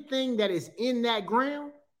everything that is in that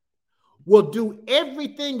ground will do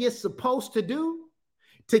everything it's supposed to do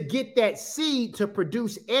to get that seed to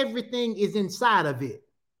produce everything is inside of it.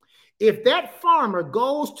 If that farmer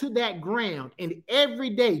goes to that ground and every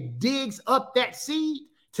day digs up that seed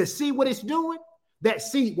to see what it's doing, that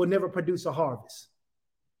seed will never produce a harvest.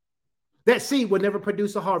 That seed will never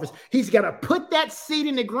produce a harvest. He's got to put that seed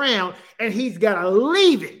in the ground and he's got to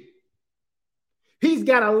leave it. He's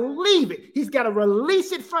got to leave it. He's got to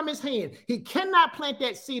release it from his hand. He cannot plant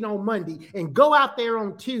that seed on Monday and go out there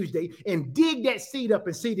on Tuesday and dig that seed up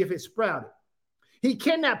and see if it sprouted. He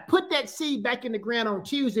cannot put that seed back in the ground on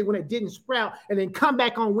Tuesday when it didn't sprout and then come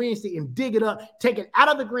back on Wednesday and dig it up, take it out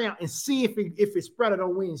of the ground and see if it sprouted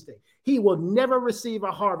on Wednesday. He will never receive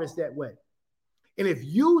a harvest that way. And if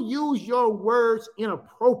you use your words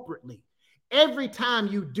inappropriately, every time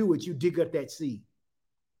you do it, you dig up that seed.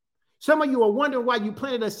 Some of you are wondering why you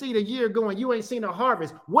planted a seed a year ago and you ain't seen a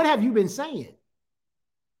harvest. What have you been saying?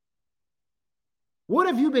 What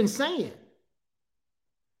have you been saying?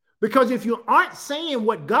 Because if you aren't saying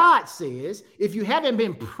what God says, if you haven't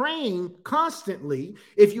been praying constantly,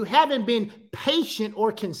 if you haven't been patient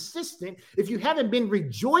or consistent, if you haven't been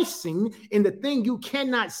rejoicing in the thing you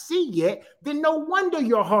cannot see yet, then no wonder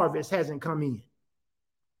your harvest hasn't come in.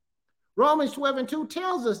 Romans 12:2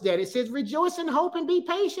 tells us that. It says, rejoice in hope and be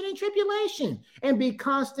patient in tribulation and be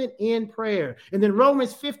constant in prayer. And then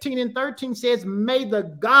Romans 15:13 says, may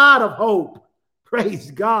the God of hope,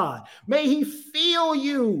 praise God, may he fill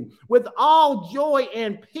you with all joy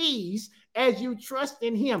and peace as you trust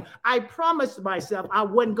in him. I promised myself I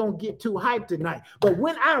wasn't going to get too hyped tonight. But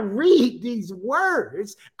when I read these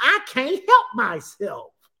words, I can't help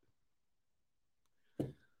myself.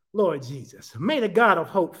 Lord Jesus, may the God of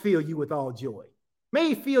hope fill you with all joy. May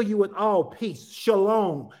he fill you with all peace,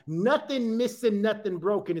 shalom, nothing missing, nothing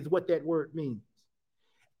broken is what that word means.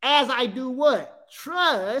 As I do what?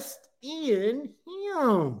 Trust in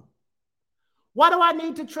him. Why do I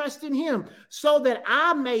need to trust in him? So that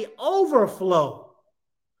I may overflow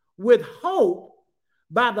with hope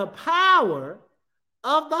by the power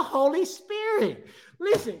of the Holy Spirit.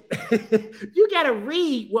 Listen, you got to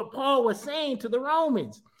read what Paul was saying to the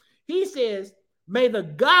Romans. He says, may the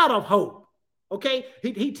God of hope, okay?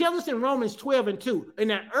 He tells us in Romans 12:2, in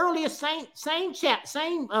that earlier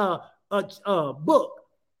same book,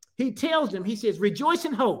 he tells them, he says, rejoice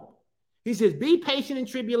in hope. He says, be patient in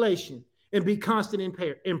tribulation and be constant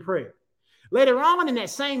in prayer. Later on in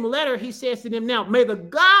that same letter, he says to them, now, may the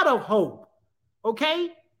God of hope,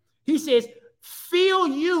 okay? He says, fill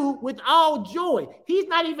you with all joy. He's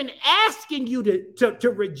not even asking you to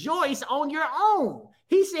rejoice on your own.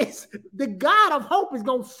 He says the God of hope is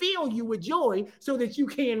going to fill you with joy so that you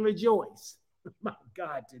can rejoice. My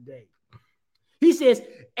God, today. He says,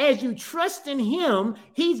 as you trust in him,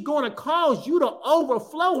 he's going to cause you to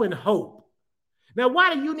overflow in hope. Now,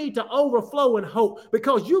 why do you need to overflow in hope?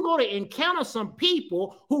 Because you're going to encounter some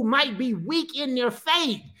people who might be weak in their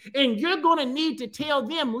faith. And you're going to need to tell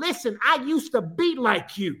them, listen, I used to be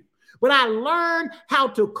like you. But I learned how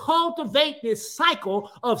to cultivate this cycle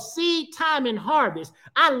of seed time and harvest.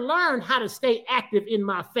 I learned how to stay active in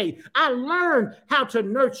my faith. I learned how to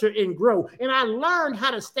nurture and grow. And I learned how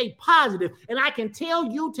to stay positive. And I can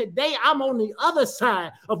tell you today, I'm on the other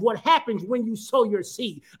side of what happens when you sow your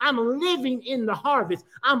seed. I'm living in the harvest.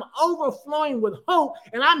 I'm overflowing with hope.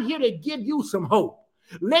 And I'm here to give you some hope.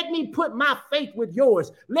 Let me put my faith with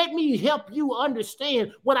yours. Let me help you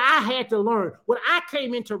understand what I had to learn, what I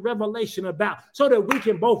came into revelation about, so that we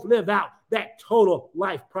can both live out that total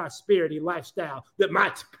life prosperity lifestyle that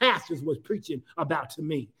my pastors was preaching about to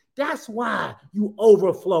me. That's why you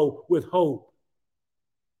overflow with hope.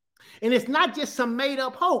 And it's not just some made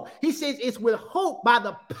up hope. He says it's with hope by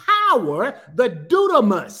the power, the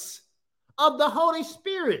dunamis of the Holy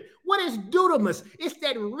Spirit. What is dunamis? It's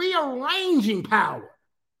that rearranging power.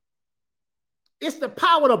 It's the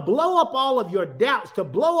power to blow up all of your doubts, to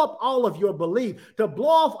blow up all of your belief, to blow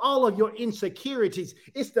off all of your insecurities.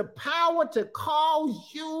 It's the power to cause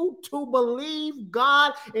you to believe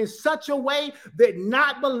God in such a way that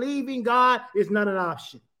not believing God is not an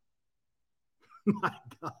option. My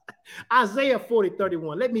God. Isaiah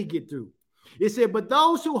 40:31. Let me get through. It said, but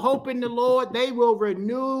those who hope in the Lord, they will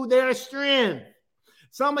renew their strength.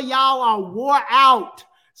 Some of y'all are wore out.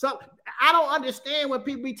 So I don't understand when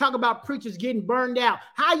people be talking about preachers getting burned out.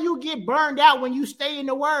 How you get burned out when you stay in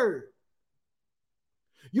the word?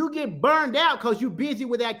 You get burned out because you're busy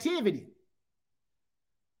with activity.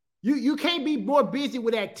 You can't be more busy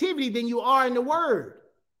with activity than you are in the word.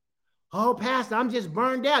 Oh, Pastor, I'm just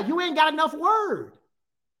burned out. You ain't got enough word.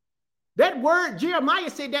 That word, Jeremiah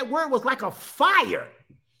said that word was like a fire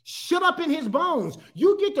shut up in his bones.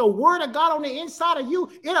 You get the word of God on the inside of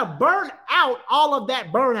you, it'll burn out all of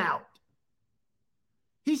that burnout.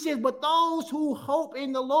 He says, but those who hope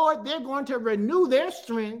in the Lord, they're going to renew their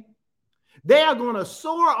strength. They are going to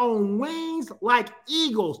soar on wings like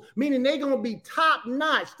eagles, meaning they're going to be top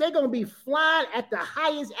notch. They're going to be flying at the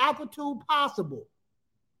highest altitude possible.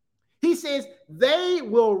 He says they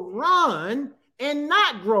will run and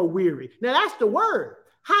not grow weary. Now that's the word.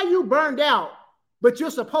 How you burned out, but you're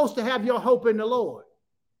supposed to have your hope in the Lord.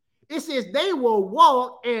 It says they will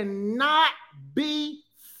walk and not be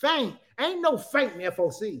faint. Ain't no faint in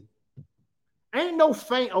FOC. Ain't no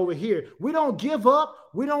faint over here. We don't give up.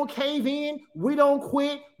 We don't cave in. We don't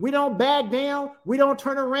quit. We don't back down. We don't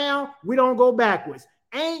turn around. We don't go backwards.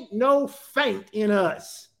 Ain't no faint in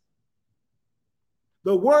us.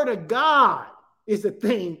 The word of God is the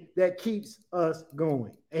thing that keeps us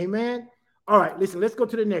going. Amen. All right, listen, let's go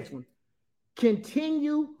to the next one.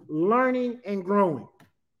 Continue learning and growing.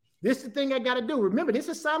 This is the thing I got to do. Remember, this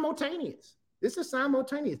is simultaneous. This is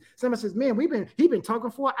simultaneous. Someone says, man, he's been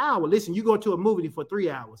talking for an hour. Listen, you go to a movie for 3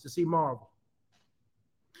 hours to see Marvel.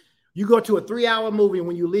 You go to a 3-hour movie, and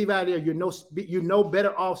when you leave out of there, you're no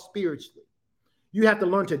better off spiritually. You have to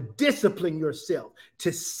learn to discipline yourself,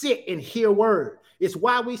 to sit and hear word. It's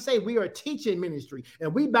why we say we are a teaching ministry,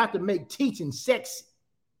 and we about to make teaching sexy.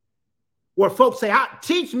 Where folks say,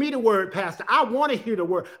 teach me the word, Pastor. I want to hear the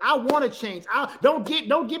word. I want to change. Don't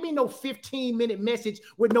give me no 15-minute message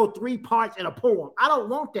with no 3 parts and a poem. I don't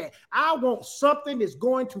want that. I want something that's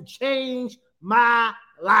going to change my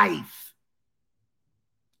life.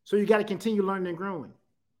 So you got to continue learning and growing.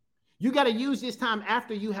 You got to use this time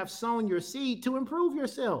after you have sown your seed to improve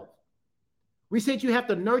yourself. We said you have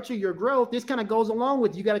to nurture your growth. This kind of goes along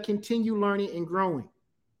with you got to continue learning and growing.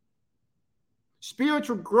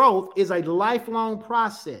 Spiritual growth is a lifelong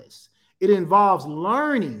process. It involves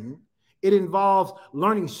learning. It involves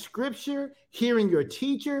learning scripture, hearing your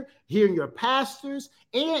teacher, hearing your pastors,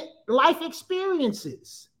 and life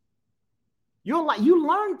experiences. You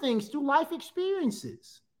learn things through life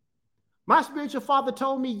experiences. My spiritual father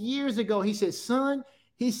told me years ago, he said, son,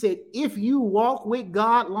 he said, if you walk with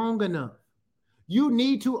God long enough, you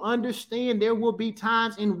need to understand there will be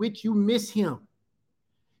times in which you miss him.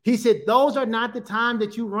 He said, those are not the times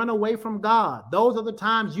that you run away from God. Those are the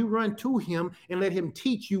times you run to him and let him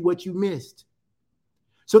teach you what you missed.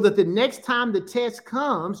 So that the next time the test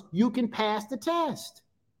comes, you can pass the test.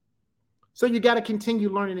 So you got to continue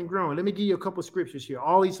learning and growing. Let me give you a couple of scriptures here.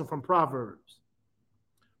 All these are from Proverbs.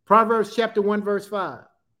 Proverbs chapter 1, verse 5.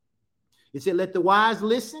 It said, let the wise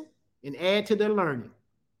listen and add to their learning,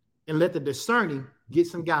 and let the discerning get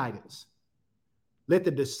some guidance. Let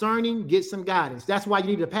the discerning get some guidance. That's why you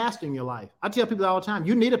need a pastor in your life. I tell people all the time,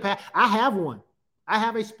 you need a pastor. I have one. I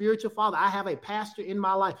have a spiritual father. I have a pastor in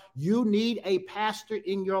my life. You need a pastor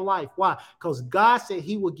in your life. Why? Because God said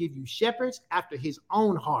he will give you shepherds after his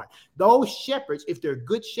own heart. Those shepherds, if they're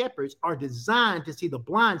good shepherds, are designed to see the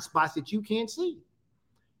blind spots that you can't see.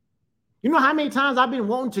 You know how many times I've been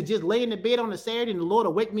wanting to just lay in the bed on a Saturday and the Lord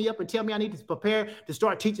will wake me up and tell me I need to prepare to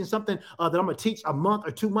start teaching something that I'm going to teach a month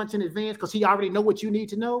or 2 months in advance because he already know what you need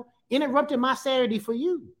to know? Interrupted my Saturday for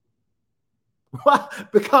you. Why?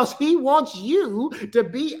 Because he wants you to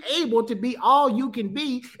be able to be all you can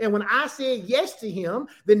be. And when I said yes to him,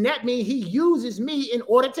 then that means he uses me in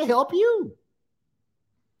order to help you.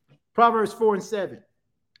 Proverbs 4 and 7.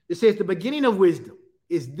 It says the beginning of wisdom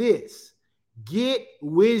is this: get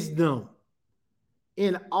wisdom.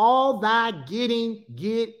 In all thy getting,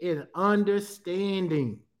 get an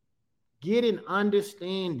understanding. Get an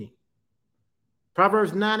understanding.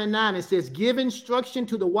 Proverbs 9:9, it says, give instruction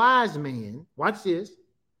to the wise man. Watch this.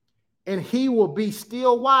 And he will be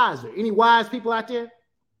still wiser. Any wise people out there?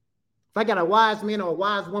 If I got a wise man or a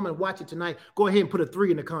wise woman watching tonight, go ahead and put a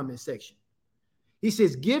 3 in the comment section. He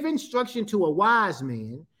says, give instruction to a wise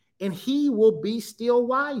man, and he will be still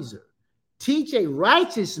wiser. Teach a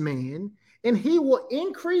righteous man, and he will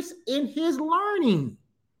increase in his learning.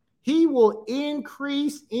 He will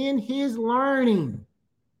increase in his learning.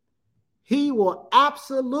 He will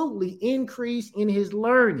absolutely increase in his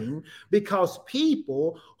learning, because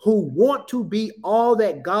people who want to be all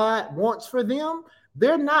that God wants for them,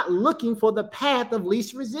 they're not looking for the path of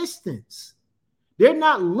least resistance. They're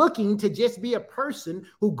not looking to just be a person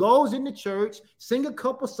who goes into church, sing a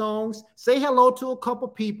couple songs, say hello to a couple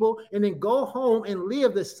people, and then go home and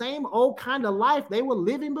live the same old kind of life they were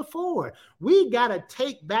living before. We got to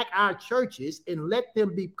take back our churches and let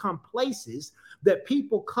them become places that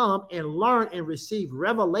people come and learn and receive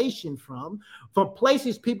revelation from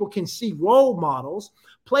places people can see role models,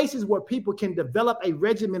 places where people can develop a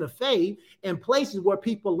regimen of faith, and places where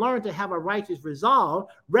people learn to have a righteous resolve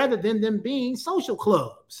rather than them being social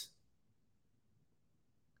clubs.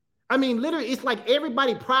 I mean, literally, it's like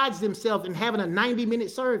everybody prides themselves in having a 90-minute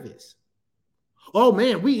service. Oh,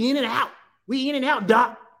 man, we in and out. We in and out,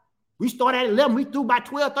 Doc. We start at 11. We through by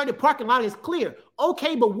 12:30. Parking lot is clear.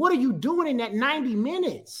 Okay, but what are you doing in that 90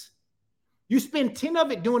 minutes? You spend 10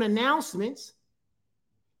 of it doing announcements.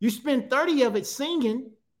 You spend 30 of it singing.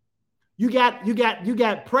 You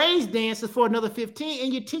got praise dances for another 15,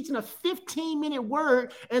 and you're teaching a 15-minute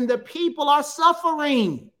word, and the people are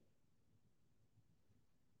suffering.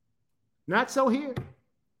 Not so here.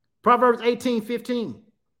 Proverbs 18:15.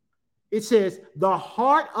 It says, the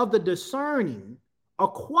heart of the discerning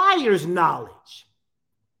acquires knowledge.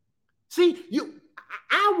 See,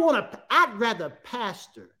 I'd rather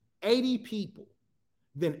pastor 80 people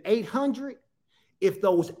than 800 if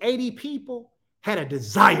those 80 people had a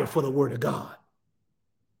desire for the word of God.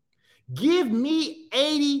 Give me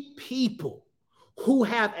 80 people who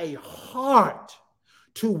have a heart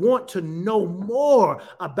to want to know more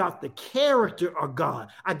about the character of God,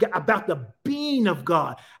 about the being of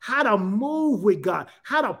God, how to move with God,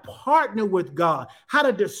 how to partner with God, how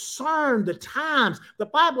to discern the times. The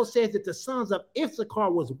Bible says that the sons of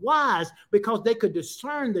Issachar was wise because they could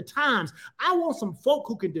discern the times. I want some folk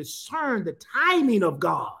who can discern the timing of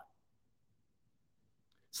God.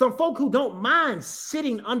 Some folk who don't mind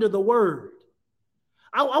sitting under the word.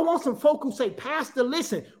 I want some folk who say, Pastor,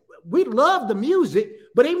 listen, we love the music,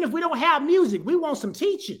 but even if we don't have music, we want some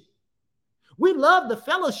teaching. We love the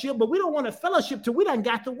fellowship, but we don't want a fellowship till we done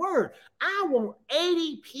got the word. I want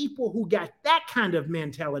 80 people who got that kind of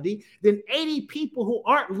mentality than 80 people who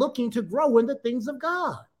aren't looking to grow in the things of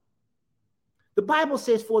God. The Bible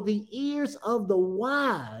says, for the ears of the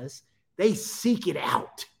wise, they seek it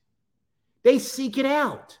out. They seek it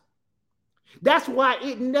out. That's why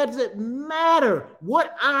it doesn't matter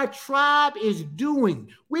what our tribe is doing.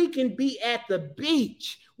 We can be at the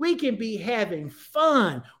beach. We can be having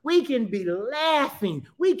fun. We can be laughing.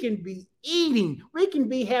 We can be eating. We can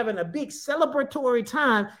be having a big celebratory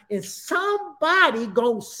time. And somebody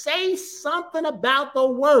gonna say something about the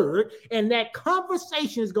word, and that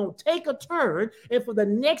conversation is gonna take a turn. And for the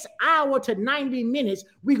next hour to 90 minutes,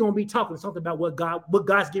 we're gonna be talking something about what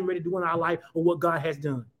God's getting ready to do in our life, or what God has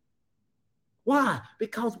done. Why?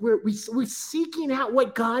 Because we're seeking out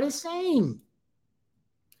what God is saying.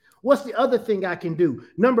 What's the other thing I can do?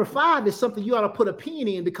 Number 5 is something you ought to put a pin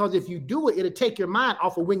in, because if you do it, it'll take your mind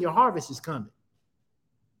off of when your harvest is coming.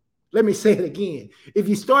 Let me say it again. If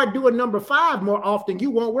you start doing number 5 more often,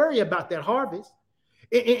 you won't worry about that harvest.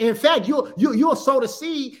 In fact, you'll sow the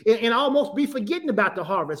seed and almost be forgetting about the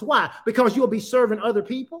harvest. Why? Because you'll be serving other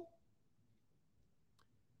people.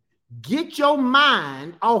 Get your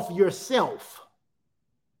mind off yourself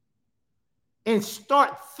and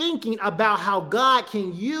start thinking about how God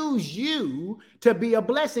can use you to be a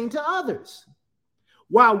blessing to others.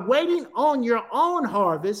 While waiting on your own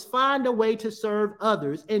harvest, find a way to serve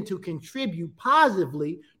others and to contribute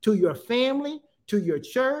positively to your family, to your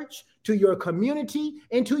church, to your community,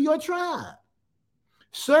 and to your tribe.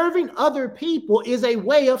 Serving other people is a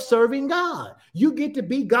way of serving God. You get to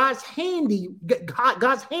be God's handiwork.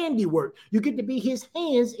 You get to be his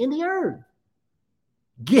hands in the earth.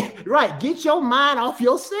 Get your mind off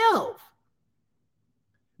yourself.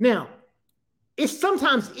 Now, it's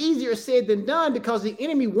sometimes easier said than done, because the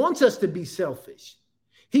enemy wants us to be selfish.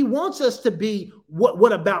 He wants us to be,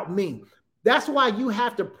 what about me? That's why you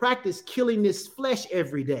have to practice killing this flesh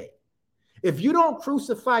every day. If you don't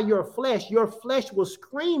crucify your flesh will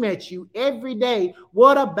scream at you every day,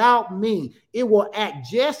 what about me? It will act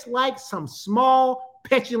just like some small,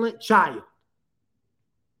 petulant child.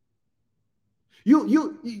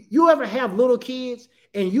 You ever have little kids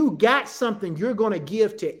and you got something you're going to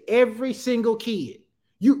give to every single kid?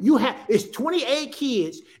 You have, it's 28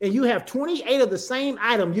 kids and you have 28 of the same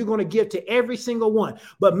item you're going to give to every single one.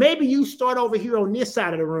 But maybe you start over here on this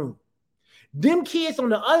side of the room. Them kids on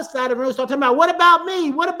the other side of the room start talking about, what about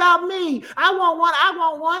me? What about me? I want one. I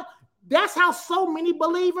want one. That's how so many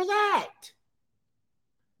believers act.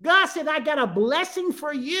 God said, I got a blessing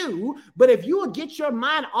for you, but if you will get your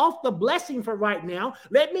mind off the blessing for right now,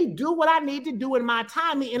 let me do what I need to do in my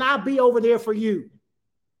timing and I'll be over there for you.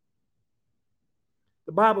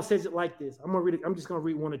 The Bible says it like this. I'm just going to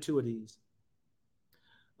read one or two of these.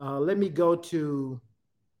 Let me go to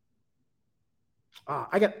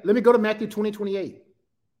Matthew 20:28.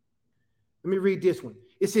 Let me read this one.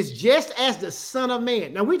 It says, just as the Son of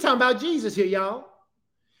Man. Now we're talking about Jesus here, y'all.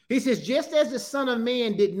 He says, just as the Son of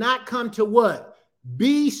Man did not come to what?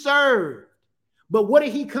 Be served. But what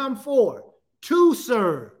did he come for? To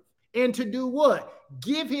serve. And to do what?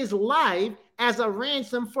 Give his life as a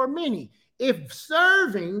ransom for many. If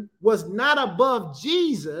serving was not above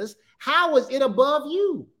Jesus, how is it above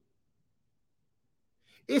you?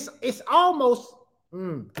 It's almost,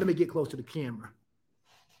 let me get close to the camera.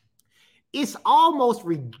 It's almost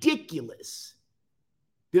ridiculous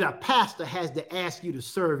that a pastor has to ask you to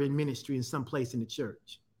serve in ministry in some place in the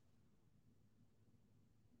church.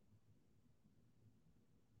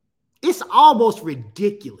 It's almost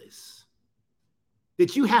ridiculous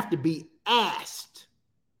that you have to be asked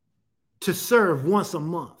to serve once a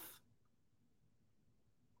month.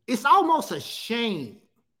 It's almost a shame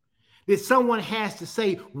that someone has to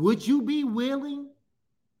say, would you be willing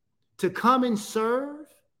to come and serve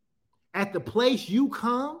at the place you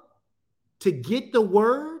come to get the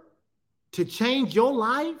word, to change your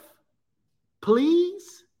life?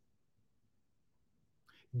 Please?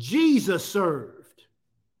 Jesus served.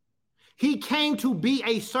 He came to be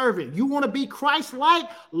a servant. You want to be Christ-like?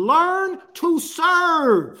 Learn to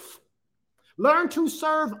serve. Learn to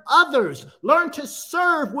serve others. Learn to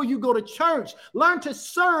serve where you go to church. Learn to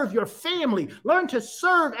serve your family. Learn to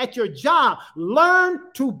serve at your job. Learn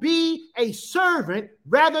to be a servant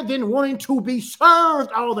rather than wanting to be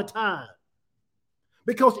served all the time.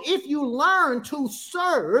 Because if you learn to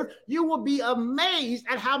serve, you will be amazed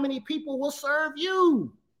at how many people will serve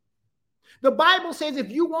you. The Bible says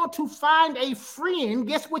if you want to find a friend,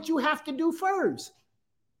 guess what you have to do first?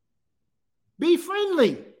 Be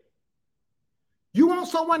friendly. You want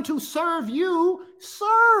someone to serve you?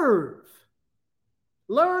 Serve.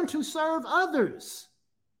 Learn to serve others.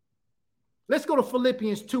 Let's go to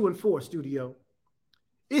Philippians 2:4, studio.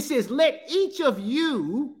 It says, let each of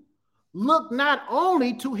you look not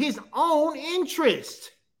only to his own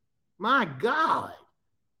interest, my God,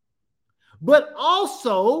 but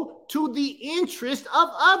also to the interest of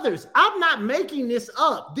others. I'm not making this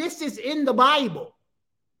up. This is in the Bible.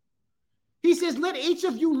 He says, let each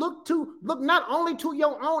of you look not only to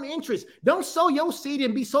your own interest. Don't sow your seed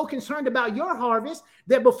and be so concerned about your harvest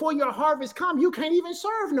that before your harvest comes, you can't even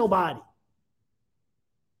serve nobody.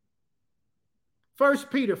 1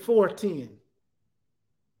 Peter 4:10.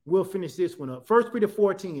 We'll finish this one up. 1 Peter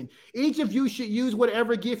 4:10. Each of you should use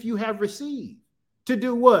whatever gift you have received. To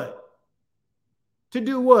do what? To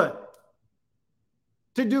do what?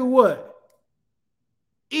 To do what?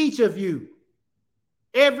 Each of you.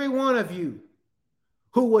 Every one of you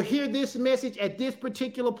who will hear this message at this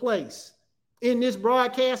particular place, in this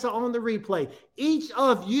broadcast or on the replay, each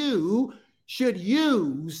of you should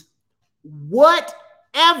use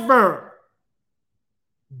whatever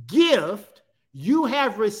gift you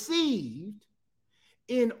have received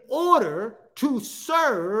in order to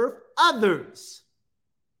serve others.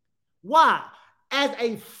 Why? As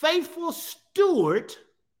a faithful steward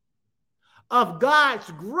of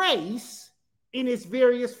God's grace in its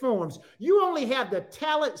various forms. You only have the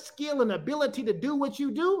talent, skill, and ability to do what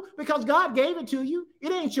you do because God gave it to you. It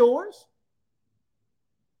ain't yours.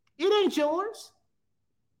 It ain't yours.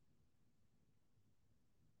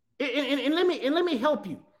 And let me help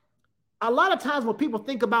you. A lot of times when people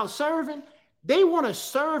think about serving, they want to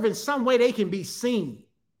serve in some way they can be seen.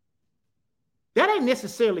 That ain't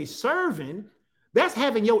necessarily serving. That's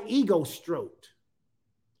having your ego stroked.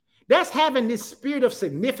 That's having this spirit of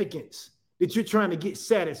significance that you're trying to get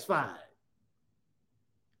satisfied.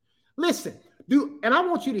 Listen, and I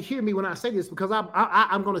want you to hear me when I say this because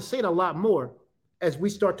I'm going to say it a lot more as we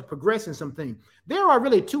start to progress in something. There are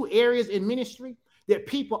really two areas in ministry that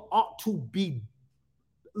people ought to be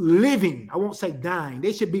living. I won't say dying.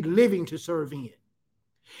 They should be living to serve in.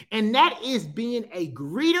 And that is being a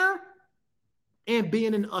greeter and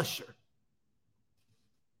being an usher.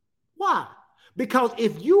 Why? Because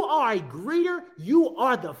if you are a greeter, you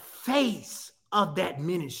are the face of that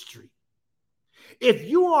ministry. If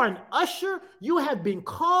you are an usher, you have been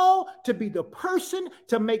called to be the person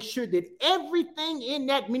to make sure that everything in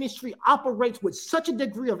that ministry operates with such a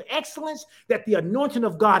degree of excellence that the anointing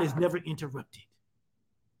of God is never interrupted.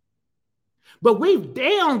 But we've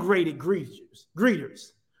downgraded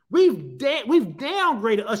greeters. We've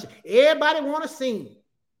downgraded ushers. Everybody want to sing.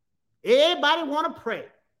 Everybody want to pray.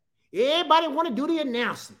 Everybody want to do the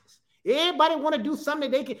announcements. Everybody want to do something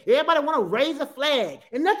they can. Everybody want to raise a flag.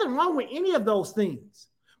 And nothing wrong with any of those things.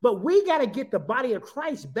 But we got to get the body of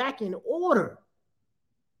Christ back in order.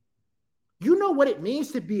 You know what it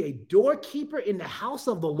means to be a doorkeeper in the house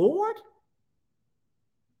of the Lord?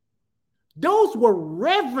 Those were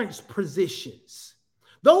reverence positions.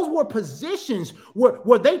 Those were positions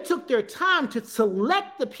where they took their time to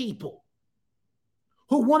select the people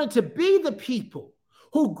who wanted to be the people,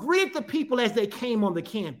 who greeted the people as they came on the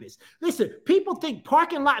campus. Listen, people think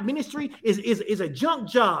parking lot ministry is a junk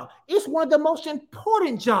job. It's one of the most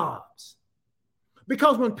important jobs.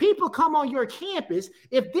 Because when people come on your campus,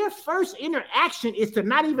 if their first interaction is to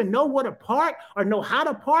not even know where to park or know how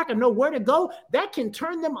to park or know where to go, that can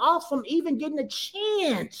turn them off from even getting a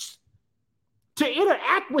chance to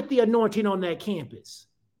interact with the anointing on that campus.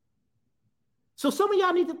 So some of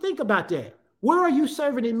y'all need to think about that. Where are you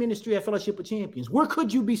serving in ministry at Fellowship of Champions? Where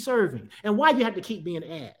could you be serving? And why do you have to keep being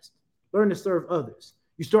asked? Learn to serve others.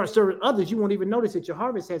 You start serving others, you won't even notice that your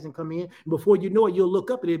harvest hasn't come in. And before you know it, you'll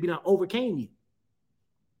look up and it'll be not overcame you.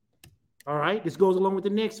 All right, this goes along with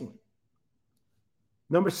the next one.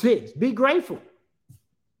 Number 6, be grateful.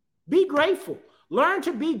 Be grateful. Learn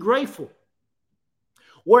to be grateful.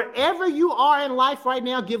 Wherever you are in life right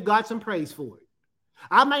now, give God some praise for it.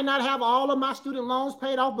 I might not have all of my student loans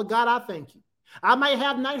paid off, but God, I thank you. I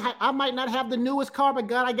might not have the newest car, but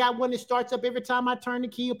God, I got one that starts up every time I turn the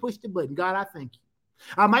key or push the button. God, I thank you.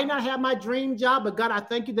 I might not have my dream job, but God, I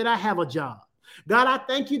thank you that I have a job. God, I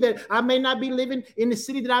thank you that I may not be living in the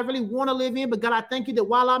city that I really want to live in, but God, I thank you that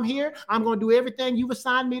while I'm here, I'm going to do everything you've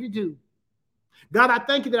assigned me to do. God, I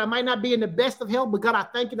thank you that I might not be in the best of health, but God, I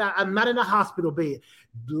thank you that I'm not in a hospital bed.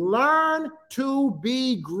 Learn to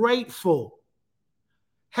be grateful.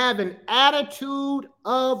 Have an attitude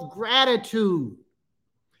of gratitude.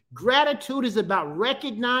 Gratitude is about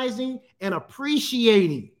recognizing and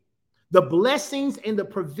appreciating the blessings and the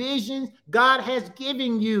provisions God has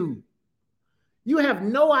given you. You have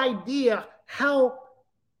no idea how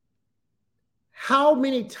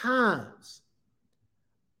many times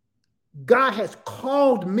God has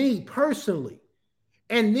called me personally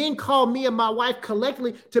and then called me and my wife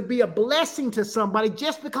collectively to be a blessing to somebody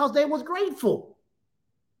just because they was grateful.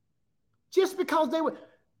 Just because they were.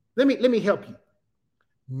 Let me help you.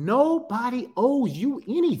 Nobody owes you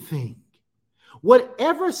anything.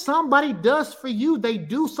 Whatever somebody does for you, they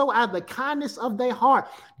do so out of the kindness of their heart.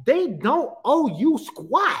 They don't owe you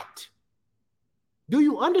squat. Do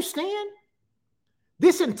you understand?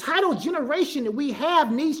 This entitled generation that we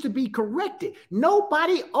have needs to be corrected.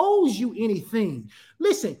 Nobody owes you anything.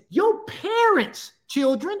 Listen, your parents,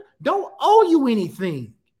 children, don't owe you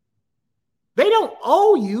anything. They don't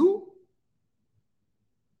owe you.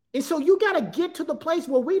 And so you got to get to the place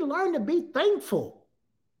where we learn to be thankful.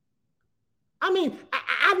 I mean,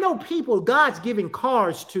 I know people God's giving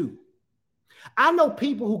cars to. I know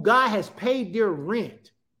people who God has paid their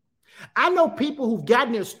rent. I know people who've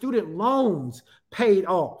gotten their student loans paid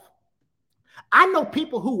off. I know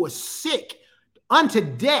people who were sick unto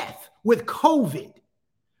death with COVID.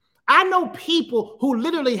 I know people who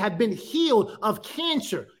literally have been healed of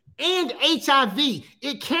cancer and HIV.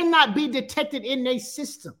 It cannot be detected in their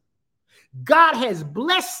system. God has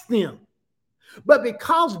blessed them. But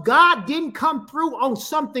because God didn't come through on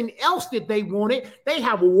something else that they wanted, they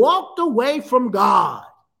have walked away from God.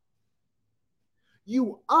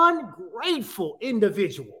 You ungrateful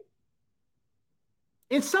individual.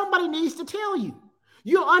 And somebody needs to tell you,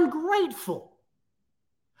 you're ungrateful.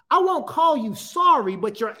 I won't call you sorry,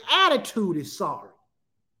 but your attitude is sorry.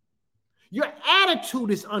 Your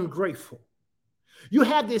attitude is ungrateful. You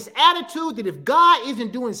have this attitude that if God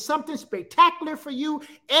isn't doing something spectacular for you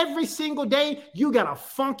every single day, you got a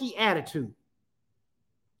funky attitude.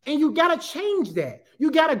 And you got to change that.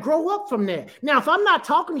 You got to grow up from that. Now, if I'm not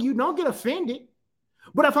talking to you, don't get offended.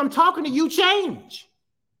 But if I'm talking to you, change.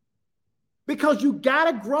 Because you got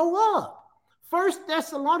to grow up. 1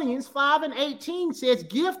 Thessalonians 5:18 says,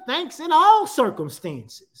 give thanks in all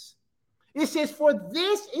circumstances. It says, for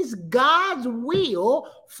this is God's will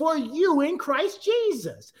for you in Christ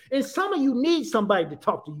Jesus. And some of you need somebody to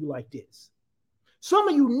talk to you like this. Some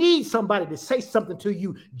of you need somebody to say something to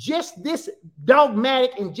you just this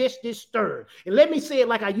dogmatic and just this stern. And let me say it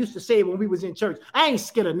like I used to say it when we was in church. I ain't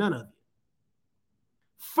scared of none of it.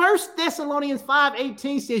 1 Thessalonians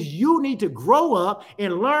 5:18 says you need to grow up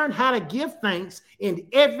and learn how to give thanks in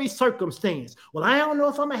every circumstance. Well, I don't know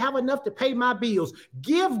if I'm going to have enough to pay my bills.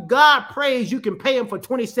 Give God praise. You can pay him for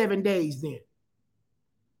 27 days then.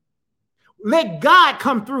 Let God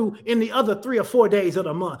come through in the other 3 or 4 days of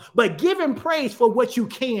the month. But give him praise for what you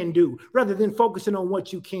can do rather than focusing on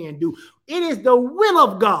what you can do. It is the will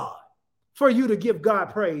of God for you to give God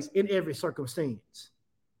praise in every circumstance.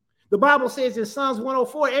 The Bible says in Psalms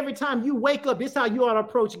 104, every time you wake up, this is how you ought to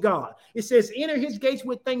approach God. It says, enter his gates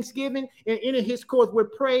with thanksgiving and enter his courts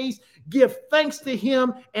with praise. Give thanks to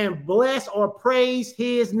him and bless or praise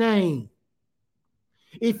his name.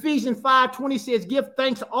 Ephesians 5:20 says, give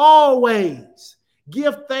thanks always.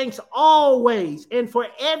 Give thanks always and for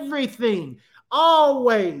everything.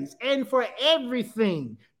 Always and for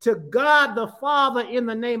everything to God the Father in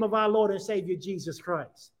the name of our Lord and Savior Jesus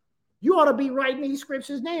Christ. You ought to be writing these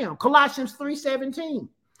scriptures down. Colossians 3:17.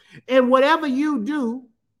 And whatever you do,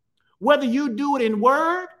 whether you do it in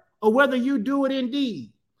word or whether you do it in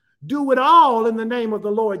deed, do it all in the name of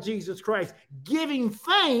the Lord Jesus Christ, giving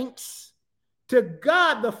thanks to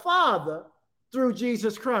God the Father through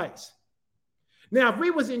Jesus Christ. Now, if we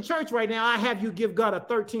was in church right now, I have you give God a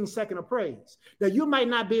 13-second of praise. Now, you might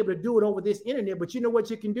not be able to do it over this internet, but you know what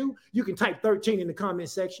you can do? You can type 13 in the comment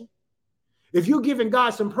section. If you're giving God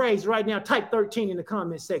some praise right now, type 13 in the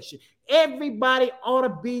comment section. Everybody ought to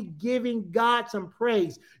be giving God some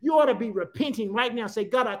praise. You ought to be repenting right now. Say,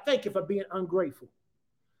 God, I thank you for being ungrateful.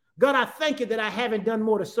 God, I thank you that I haven't done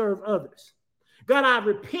more to serve others. God, I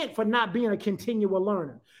repent for not being a continual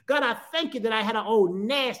learner. God, I thank you that I had an old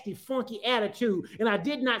nasty, funky attitude and I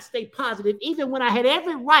did not stay positive even when I had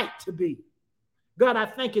every right to be. God, I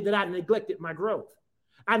thank you that I neglected my growth.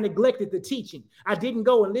 I neglected the teaching. I didn't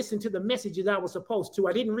go and listen to the messages I was supposed to.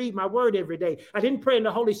 I didn't read my word every day. I didn't pray in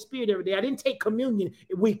the Holy Spirit every day. I didn't take communion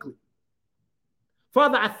weekly.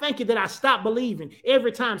 Father, I thank you that I stopped believing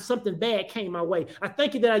every time something bad came my way. I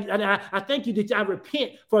thank you that I thank you that I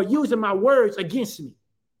repent for using my words against me.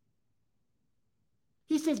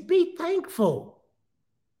 He says, be thankful.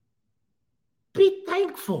 Be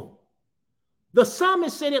thankful. The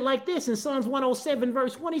psalmist said it like this in Psalms 107,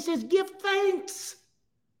 verse 1. He says, give thanks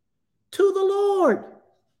to the Lord,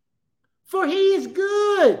 for he is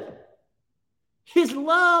good. His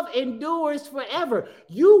love endures forever.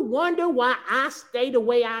 You wonder why I stay the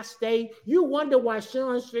way I stay. You wonder why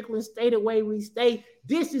Sean Strickland stay the way we stay.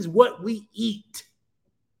 This is what we eat.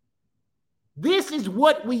 This is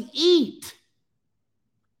what we eat.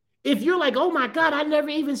 If you're like, oh my God, I never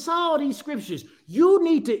even saw these scriptures, you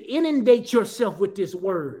need to inundate yourself with this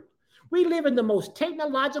word. We live in the most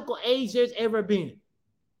technological age there's ever been.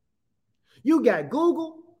 You got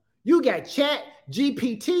Google, you got Chat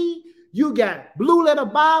GPT, you got Blue Letter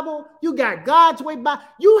Bible, you got God's Way Bible.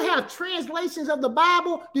 You have translations of the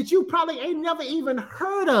Bible that you probably ain't never even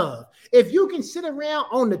heard of. If you can sit around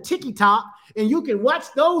on the TikTok and you can watch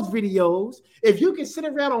those videos, if you can sit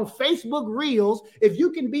around on Facebook Reels, if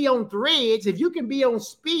you can be on Threads, if you can be on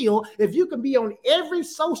Spiel, if you can be on every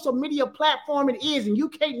social media platform it is, and you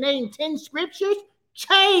can't name 10 scriptures,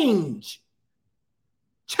 change.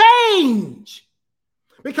 Change.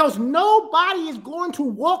 Because nobody is going to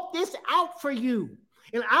walk this out for you.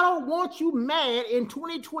 And I don't want you mad in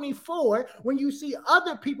 2024 when you see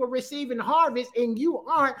other people receiving harvest and you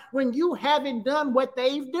aren't, when you haven't done what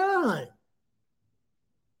they've done.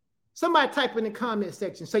 Somebody type in the comment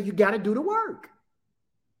section, say you got to do the work.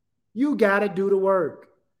 You got to do the work.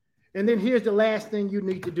 And then here's the last thing you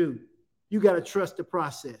need to do. You got to trust the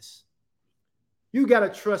process. You got to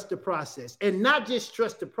trust the process, and not just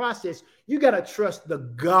trust the process. You got to trust the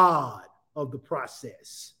God of the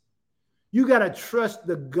process. You got to trust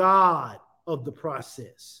the God of the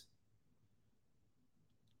process.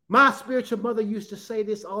 My spiritual mother used to say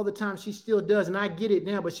this all the time. She still does, and I get it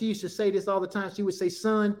now, but she used to say this all the time. She would say,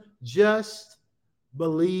 son, just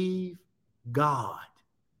believe God.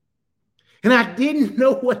 And I didn't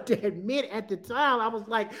know what that meant at the time. I was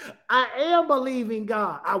like, I am believing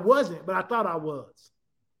God. I wasn't, but I thought I was.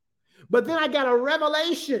 But then I got a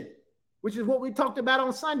revelation, which is what we talked about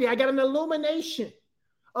on Sunday. I got an illumination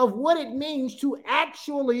of what it means to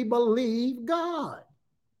actually believe God.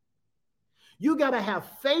 You got to have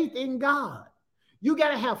faith in God. You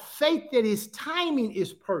got to have faith that his timing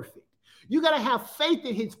is perfect. You got to have faith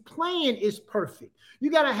that his plan is perfect. You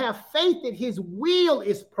got to have faith that his will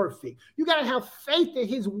is perfect. You got to have faith that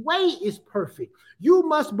his way is perfect. You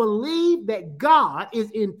must believe that God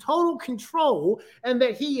is in total control and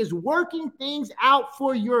that he is working things out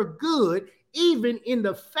for your good, even in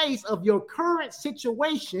the face of your current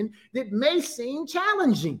situation that may seem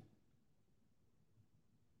challenging.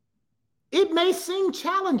 It may seem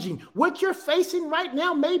challenging. What you're facing right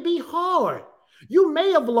now may be hard. You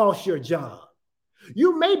may have lost your job.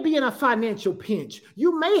 You may be in a financial pinch.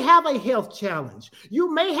 You may have a health challenge.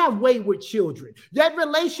 You may have wayward children. That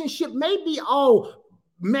relationship may be all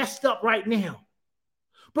messed up right now.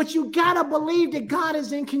 But you got to believe that God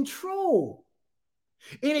is in control.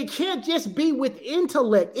 And it can't just be with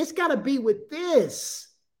intellect. It's got to be with this.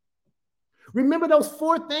 Remember those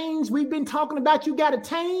 4 things we've been talking about you got to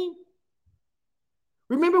tame?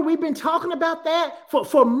 Remember, we've been talking about that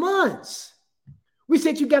for months. We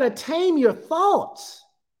said you got to tame your thoughts.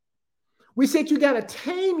 We said you got to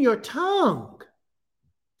tame your tongue.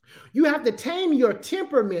 You have to tame your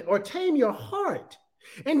temperament or tame your heart.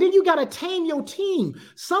 And then you got to tame your team.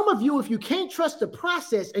 Some of you, if you can't trust the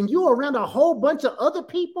process and you're around a whole bunch of other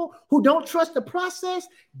people who don't trust the process,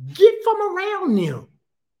 get from around them.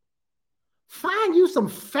 Find you some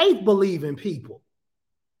faith-believing people.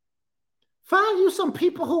 Find you some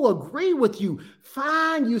people who agree with you.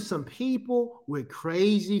 Find you some people with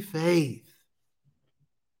crazy faith.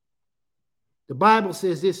 The Bible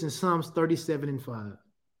says this in Psalms 37:5.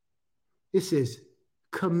 It says,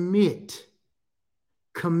 commit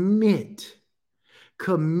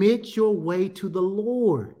your way to the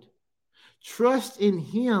Lord. Trust in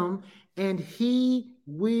him and he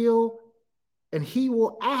will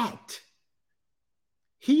act.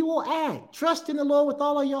 He will act. Trust in the Lord with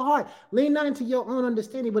all of your heart. Lean not into your own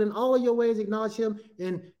understanding, but in all of your ways acknowledge him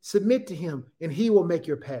and submit to him, and he will make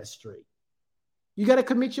your path straight. You got to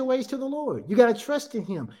commit your ways to the Lord. You got to trust in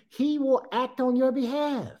him. He will act on your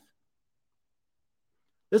behalf.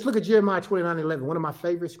 Let's look at Jeremiah 29:11, one of my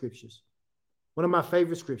favorite scriptures.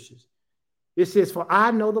 It says, for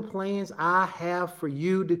I know the plans I have for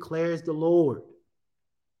you, declares the Lord.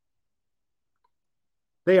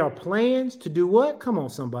 They are plans to do what? Come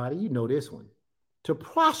on, somebody. You know this one. To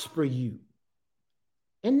prosper you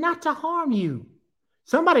and not to harm you.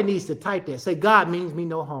 Somebody needs to type that. Say, God means me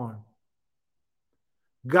no harm.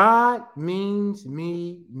 God means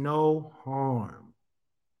me no harm.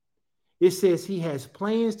 It says he has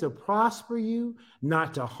plans to prosper you,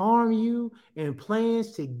 not to harm you, and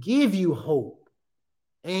plans to give you hope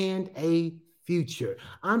and a future.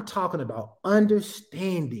 I'm talking about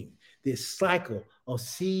understanding this cycle of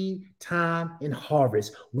seed, time, and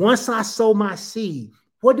harvest. Once I sow my seed,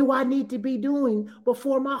 what do I need to be doing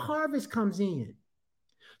before my harvest comes in?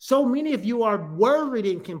 So many of you are worried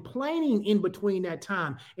and complaining in between that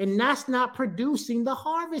time, and that's not producing the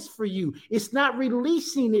harvest for you. It's not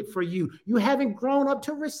releasing it for you. You haven't grown up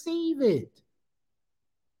to receive it.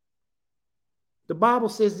 The Bible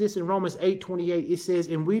says this in Romans 8:28. It says,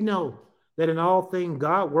 and we know that in all things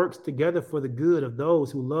God works together for the good of those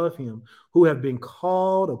who love him, who have been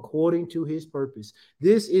called according to his purpose.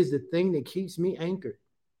 This is the thing that keeps me anchored.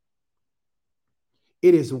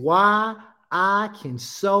 It is why I can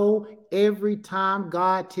sow every time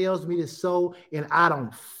God tells me to sow, and I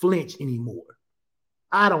don't flinch anymore.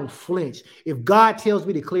 I don't flinch. If God tells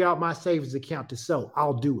me to clear out my savings account to sow,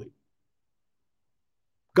 I'll do it.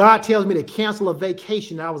 God tells me to cancel a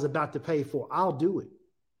vacation I was about to pay for, I'll do it.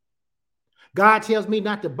 God tells me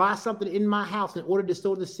not to buy something in my house in order to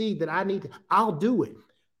sow the seed that I need, I'll do it.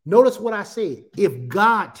 Notice what I said. If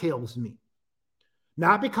God tells me,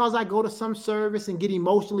 not because I go to some service and get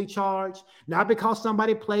emotionally charged, not because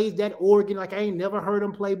somebody plays that organ like I ain't never heard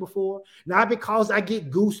them play before, not because I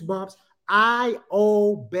get goosebumps. I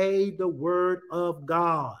obey the word of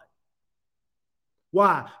God.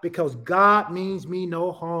 Why? Because God means me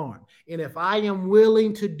no harm. And if I am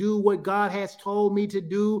willing to do what God has told me to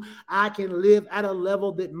do, I can live at a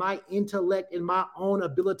level that my intellect and my own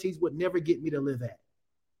abilities would never get me to live at.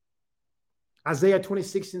 Isaiah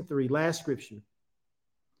 26:3, last scripture.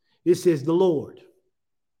 It says, the Lord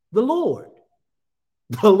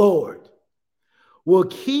will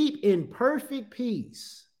keep in perfect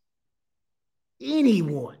peace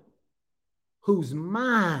anyone whose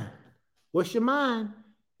mind, what's your mind?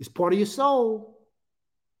 It's part of your soul.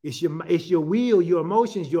 It's your will, your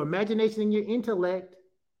emotions, your imagination, and your intellect.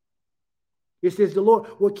 It says the Lord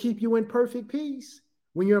will keep you in perfect peace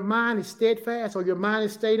when your mind is steadfast or your mind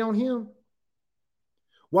is stayed on him.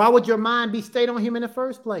 Why would your mind be stayed on him in the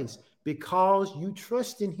first place? Because you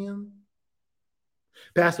trust in him.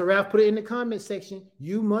 Pastor Ralph put it in the comment section.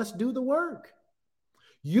 You must do the work.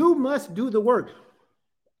 You must do the work.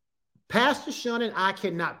 Pastor Sean and I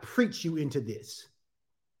cannot preach you into this.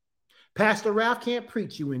 Pastor Ralph can't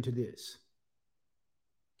preach you into this.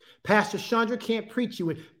 Pastor Chandra can't preach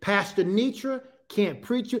you. Pastor Nitra can't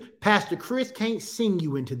preach you. Pastor Chris can't sing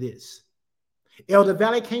you into this. Elder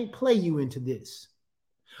Valley can't play you into this.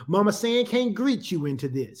 Mama San can't greet you into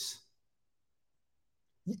this.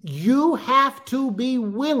 You have to be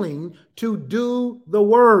willing to do the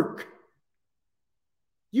work.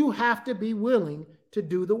 You have to be willing to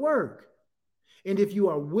do the work. And if you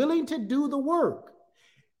are willing to do the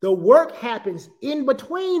work happens in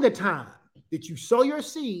between the time that you sow your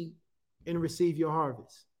seed and receive your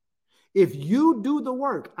harvest. If you do the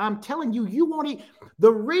work, I'm telling you, you won't eat.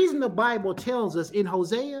 The reason the Bible tells us in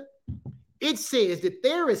Hosea, it says that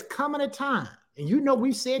there is coming a time, and you know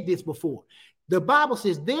we've said this before. The Bible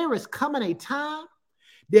says there is coming a time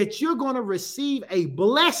that you're going to receive a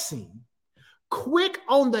blessing quick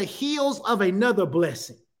on the heels of another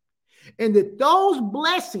blessing. And that those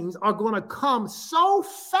blessings are going to come so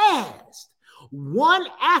fast, one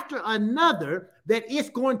after another, that it's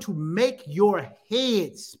going to make your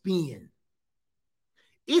head spin.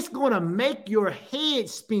 It's going to make your head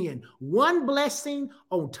spin. One blessing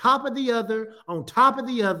on top of the other, on top of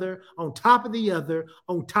the other, on top of the other,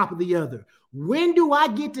 on top of the other. When do I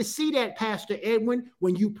get to see that, Pastor Edwin?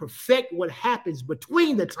 When you perfect what happens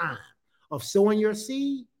between the time of sowing your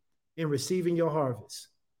seed and receiving your harvest.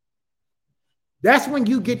 That's when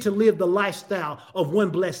you get to live the lifestyle of one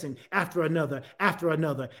blessing after another, after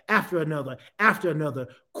another, after another, after another,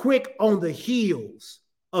 quick on the heels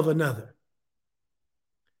of another.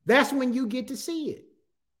 That's when you get to see it.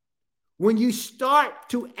 When you start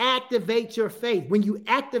to activate your faith, when you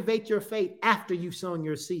activate your faith after you've sown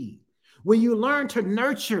your seed, when you learn to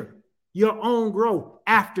nurture your own growth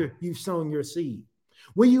after you've sown your seed,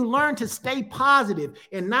 when you learn to stay positive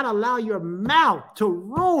and not allow your mouth to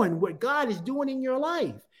ruin what God is doing in your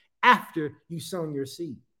life after you've sown your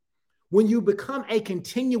seed. When you become a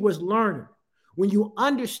continuous learner, when you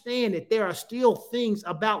understand that there are still things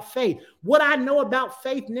about faith. What I know about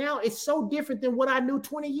faith now is so different than what I knew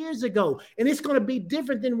 20 years ago. And it's going to be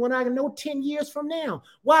different than what I know 10 years from now.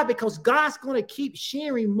 Why? Because God's going to keep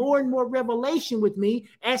sharing more and more revelation with me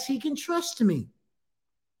as he can trust me.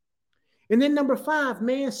 And then number 5,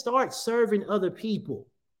 man, start serving other people.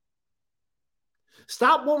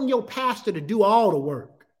 Stop wanting your pastor to do all the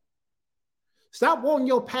work. Stop wanting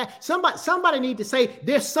your pastor. Somebody need to say,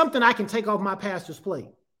 there's something I can take off my pastor's plate.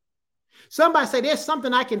 Somebody say, there's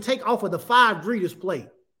something I can take off of the 5 greeters' plate.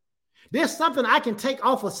 There's something I can take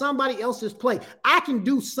off of somebody else's plate. I can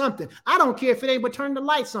do something. I don't care if it ain't but turn the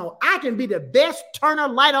lights on. I can be the best turner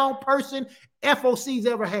light on person FOC's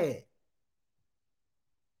ever had.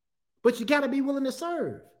 But you got to be willing to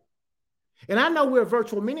serve. And I know we're a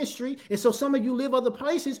virtual ministry, and so some of you live other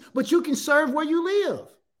places, but you can serve where you live.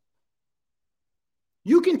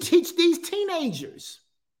 You can teach these teenagers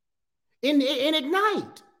in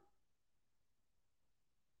Ignite.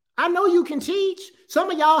 I know you can teach. Some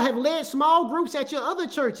of y'all have led small groups at your other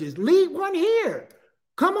churches. Lead one here.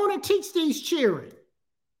 Come on and teach these children.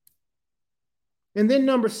 And then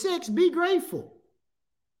number 6, be grateful.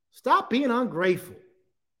 Stop being ungrateful.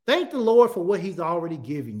 Thank the Lord for what he's already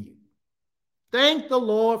given you. Thank the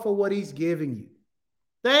Lord for what he's giving you.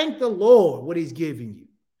 Thank the Lord what he's giving you.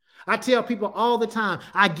 I tell people all the time,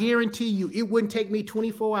 I guarantee you it wouldn't take me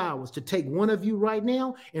 24 hours to take one of you right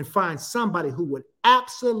now and find somebody who would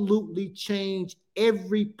absolutely change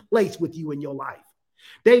every place with you in your life.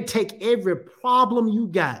 They take every problem you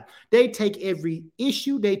got. They take every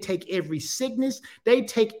issue. They take every sickness. They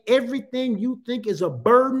take everything you think is a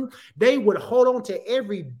burden. They would hold on to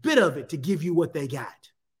every bit of it to give you what they got.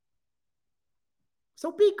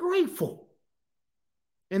 So be grateful.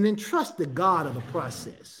 And then trust the God of the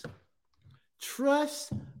process.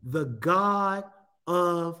 Trust the God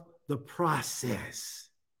of the process.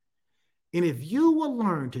 And if you will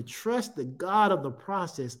learn to trust the God of the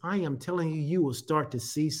process, I am telling you, you will start to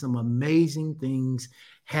see some amazing things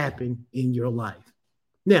happen in your life.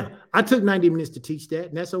 Now, I took 90 minutes to teach that,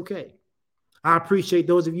 and that's okay. I appreciate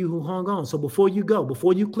those of you who hung on. So before you go,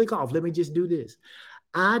 before you click off, let me just do this.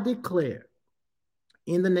 I declare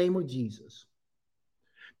in the name of Jesus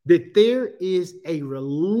that there is a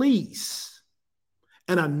release,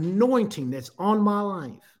 an anointing that's on my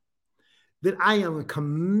life, that I am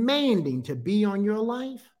commanding to be on your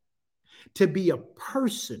life, to be a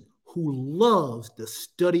person who loves the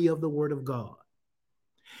study of the Word of God.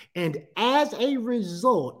 And as a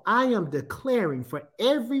result, I am declaring for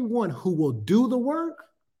everyone who will do the work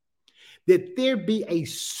that there be a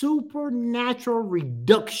supernatural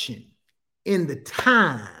reduction in the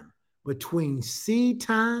time between seed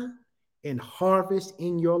time and harvest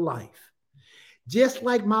in your life. Just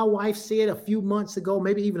like my wife said a few months ago,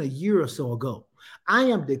 maybe even a year or so ago, I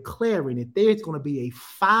am declaring that there's going to be a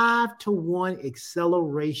 5-to-1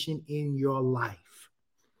 acceleration in your life.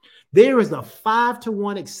 There is a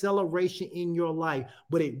 5-to-1 acceleration in your life,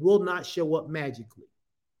 but it will not show up magically.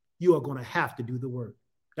 You are going to have to do the work.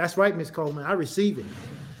 That's right, Miss Coleman. I receive it.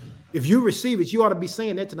 If you receive it, you ought to be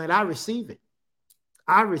saying that tonight. I receive it.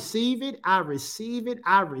 I receive it. I receive it.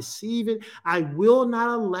 I receive it. I will not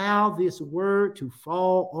allow this word to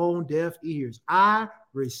fall on deaf ears. I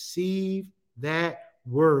receive that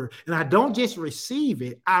word. And I don't just receive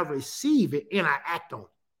it. I receive it and I act on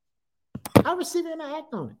it. I receive it and I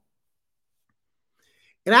act on it.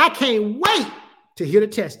 And I can't wait to hear the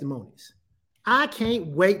testimonies. I can't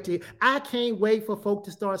wait for folk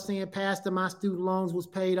to start saying, Pastor, my student loans was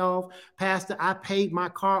paid off. Pastor, I paid my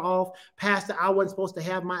car off. Pastor, I wasn't supposed to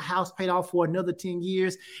have my house paid off for another 10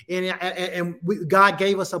 years. And God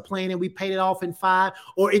gave us a plan and we paid it off in 5,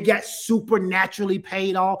 or it got supernaturally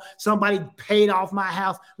paid off. Somebody paid off my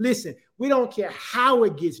house. Listen, we don't care how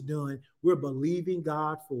it gets done. We're believing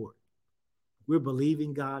God for it. We're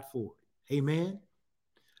believing God for it. Amen.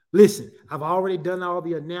 Listen, I've already done all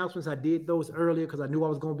the announcements. I did those earlier because I knew I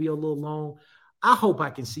was going to be a little long. I hope I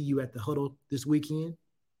can see you at the huddle this weekend.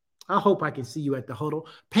 I hope I can see you at the huddle.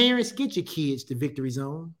 Parents, get your kids to Victory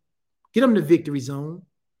Zone. Get them to Victory Zone.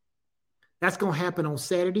 That's going to happen on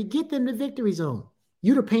Saturday. Get them to Victory Zone.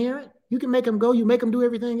 You the parent. You can make them go. You make them do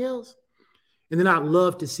everything else. And then I'd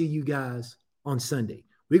love to see you guys on Sunday.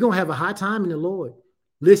 We're going to have a high time in the Lord.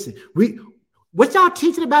 Listen, what y'all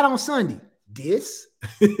teaching about on Sunday? This.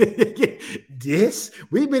 We've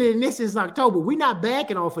been in this since October. We're not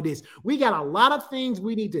backing off of this. We got a lot of things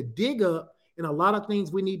we need to dig up and a lot of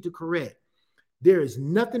things we need to correct. There is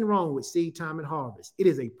nothing wrong with seed time and harvest. It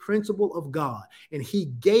is a principle of God, and he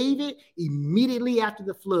gave it immediately after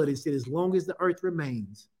the flood and said, as long as the earth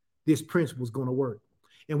remains, this principle is going to work.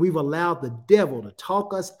 And we've allowed the devil to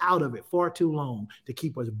talk us out of it far too long, to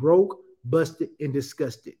keep us broke, busted, and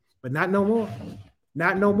disgusted. But not no more.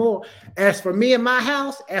 Not no more. As for me and my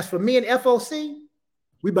house, as for me and FOC,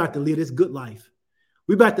 we about to live this good life.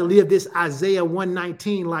 We about to live this Isaiah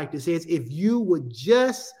 119 life that says, if you would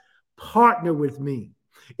just partner with me,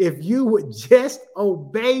 if you would just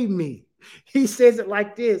obey me. He says it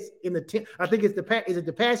like this in I think it's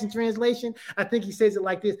the Passion Translation. I think he says it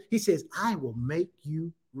like this. He says, I will make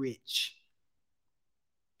you rich.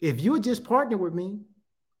 If you would just partner with me,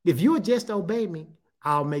 if you would just obey me,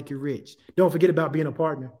 I'll make you rich. Don't forget about being a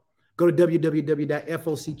partner. Go to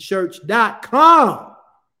www.focchurch.com.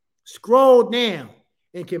 Scroll down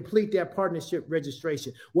and complete that partnership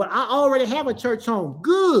registration. Well, I already have a church home.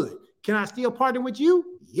 Good. Can I still partner with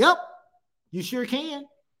you? Yep, you sure can.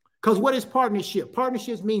 Because what is partnership?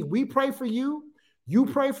 Partnerships mean we pray for you. You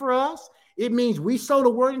pray for us. It means we sow the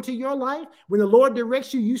word into your life. When the Lord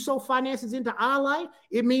directs you, you sow finances into our life.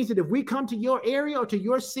 It means that if we come to your area or to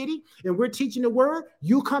your city and we're teaching the word,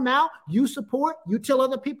 you come out, you support, you tell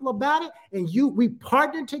other people about it, and we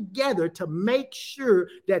partner together to make sure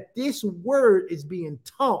that this word is being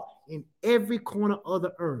taught in every corner of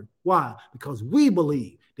the earth. Why? Because we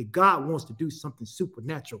believe that God wants to do something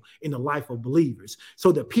supernatural in the life of believers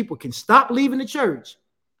so that people can stop leaving the church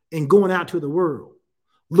and going out to the world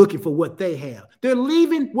looking for what they have. They're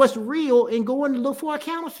leaving what's real and going to look for a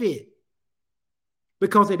counterfeit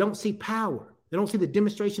because they don't see power. They don't see the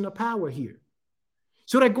demonstration of power here.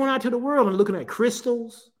 So they're going out to the world and looking at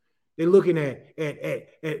crystals. They're looking at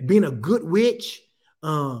being a good witch.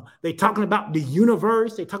 They're talking about the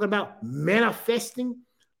universe. They're talking about manifesting.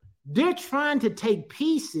 They're trying to take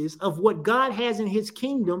pieces of what God has in his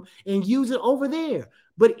kingdom and use it over there.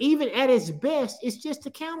 But even at its best, it's just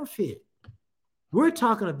a counterfeit. We're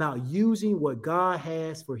talking about using what God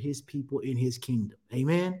has for his people in his kingdom.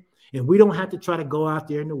 Amen. And we don't have to try to go out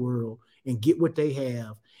there in the world and get what they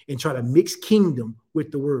have and try to mix kingdom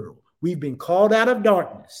with the world. We've been called out of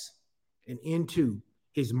darkness and into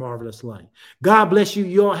his marvelous light. God bless you.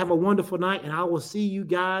 You all have a wonderful night, and I will see you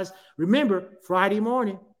guys. Remember, Friday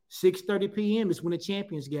morning, 6:30 p.m. is when the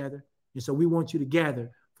champions gather. And so we want you to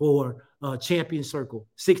gather for Champion Circle,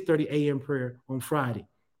 6:30 a.m. prayer on Friday.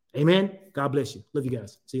 Amen. God bless you. Love you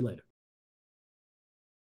guys. See you later.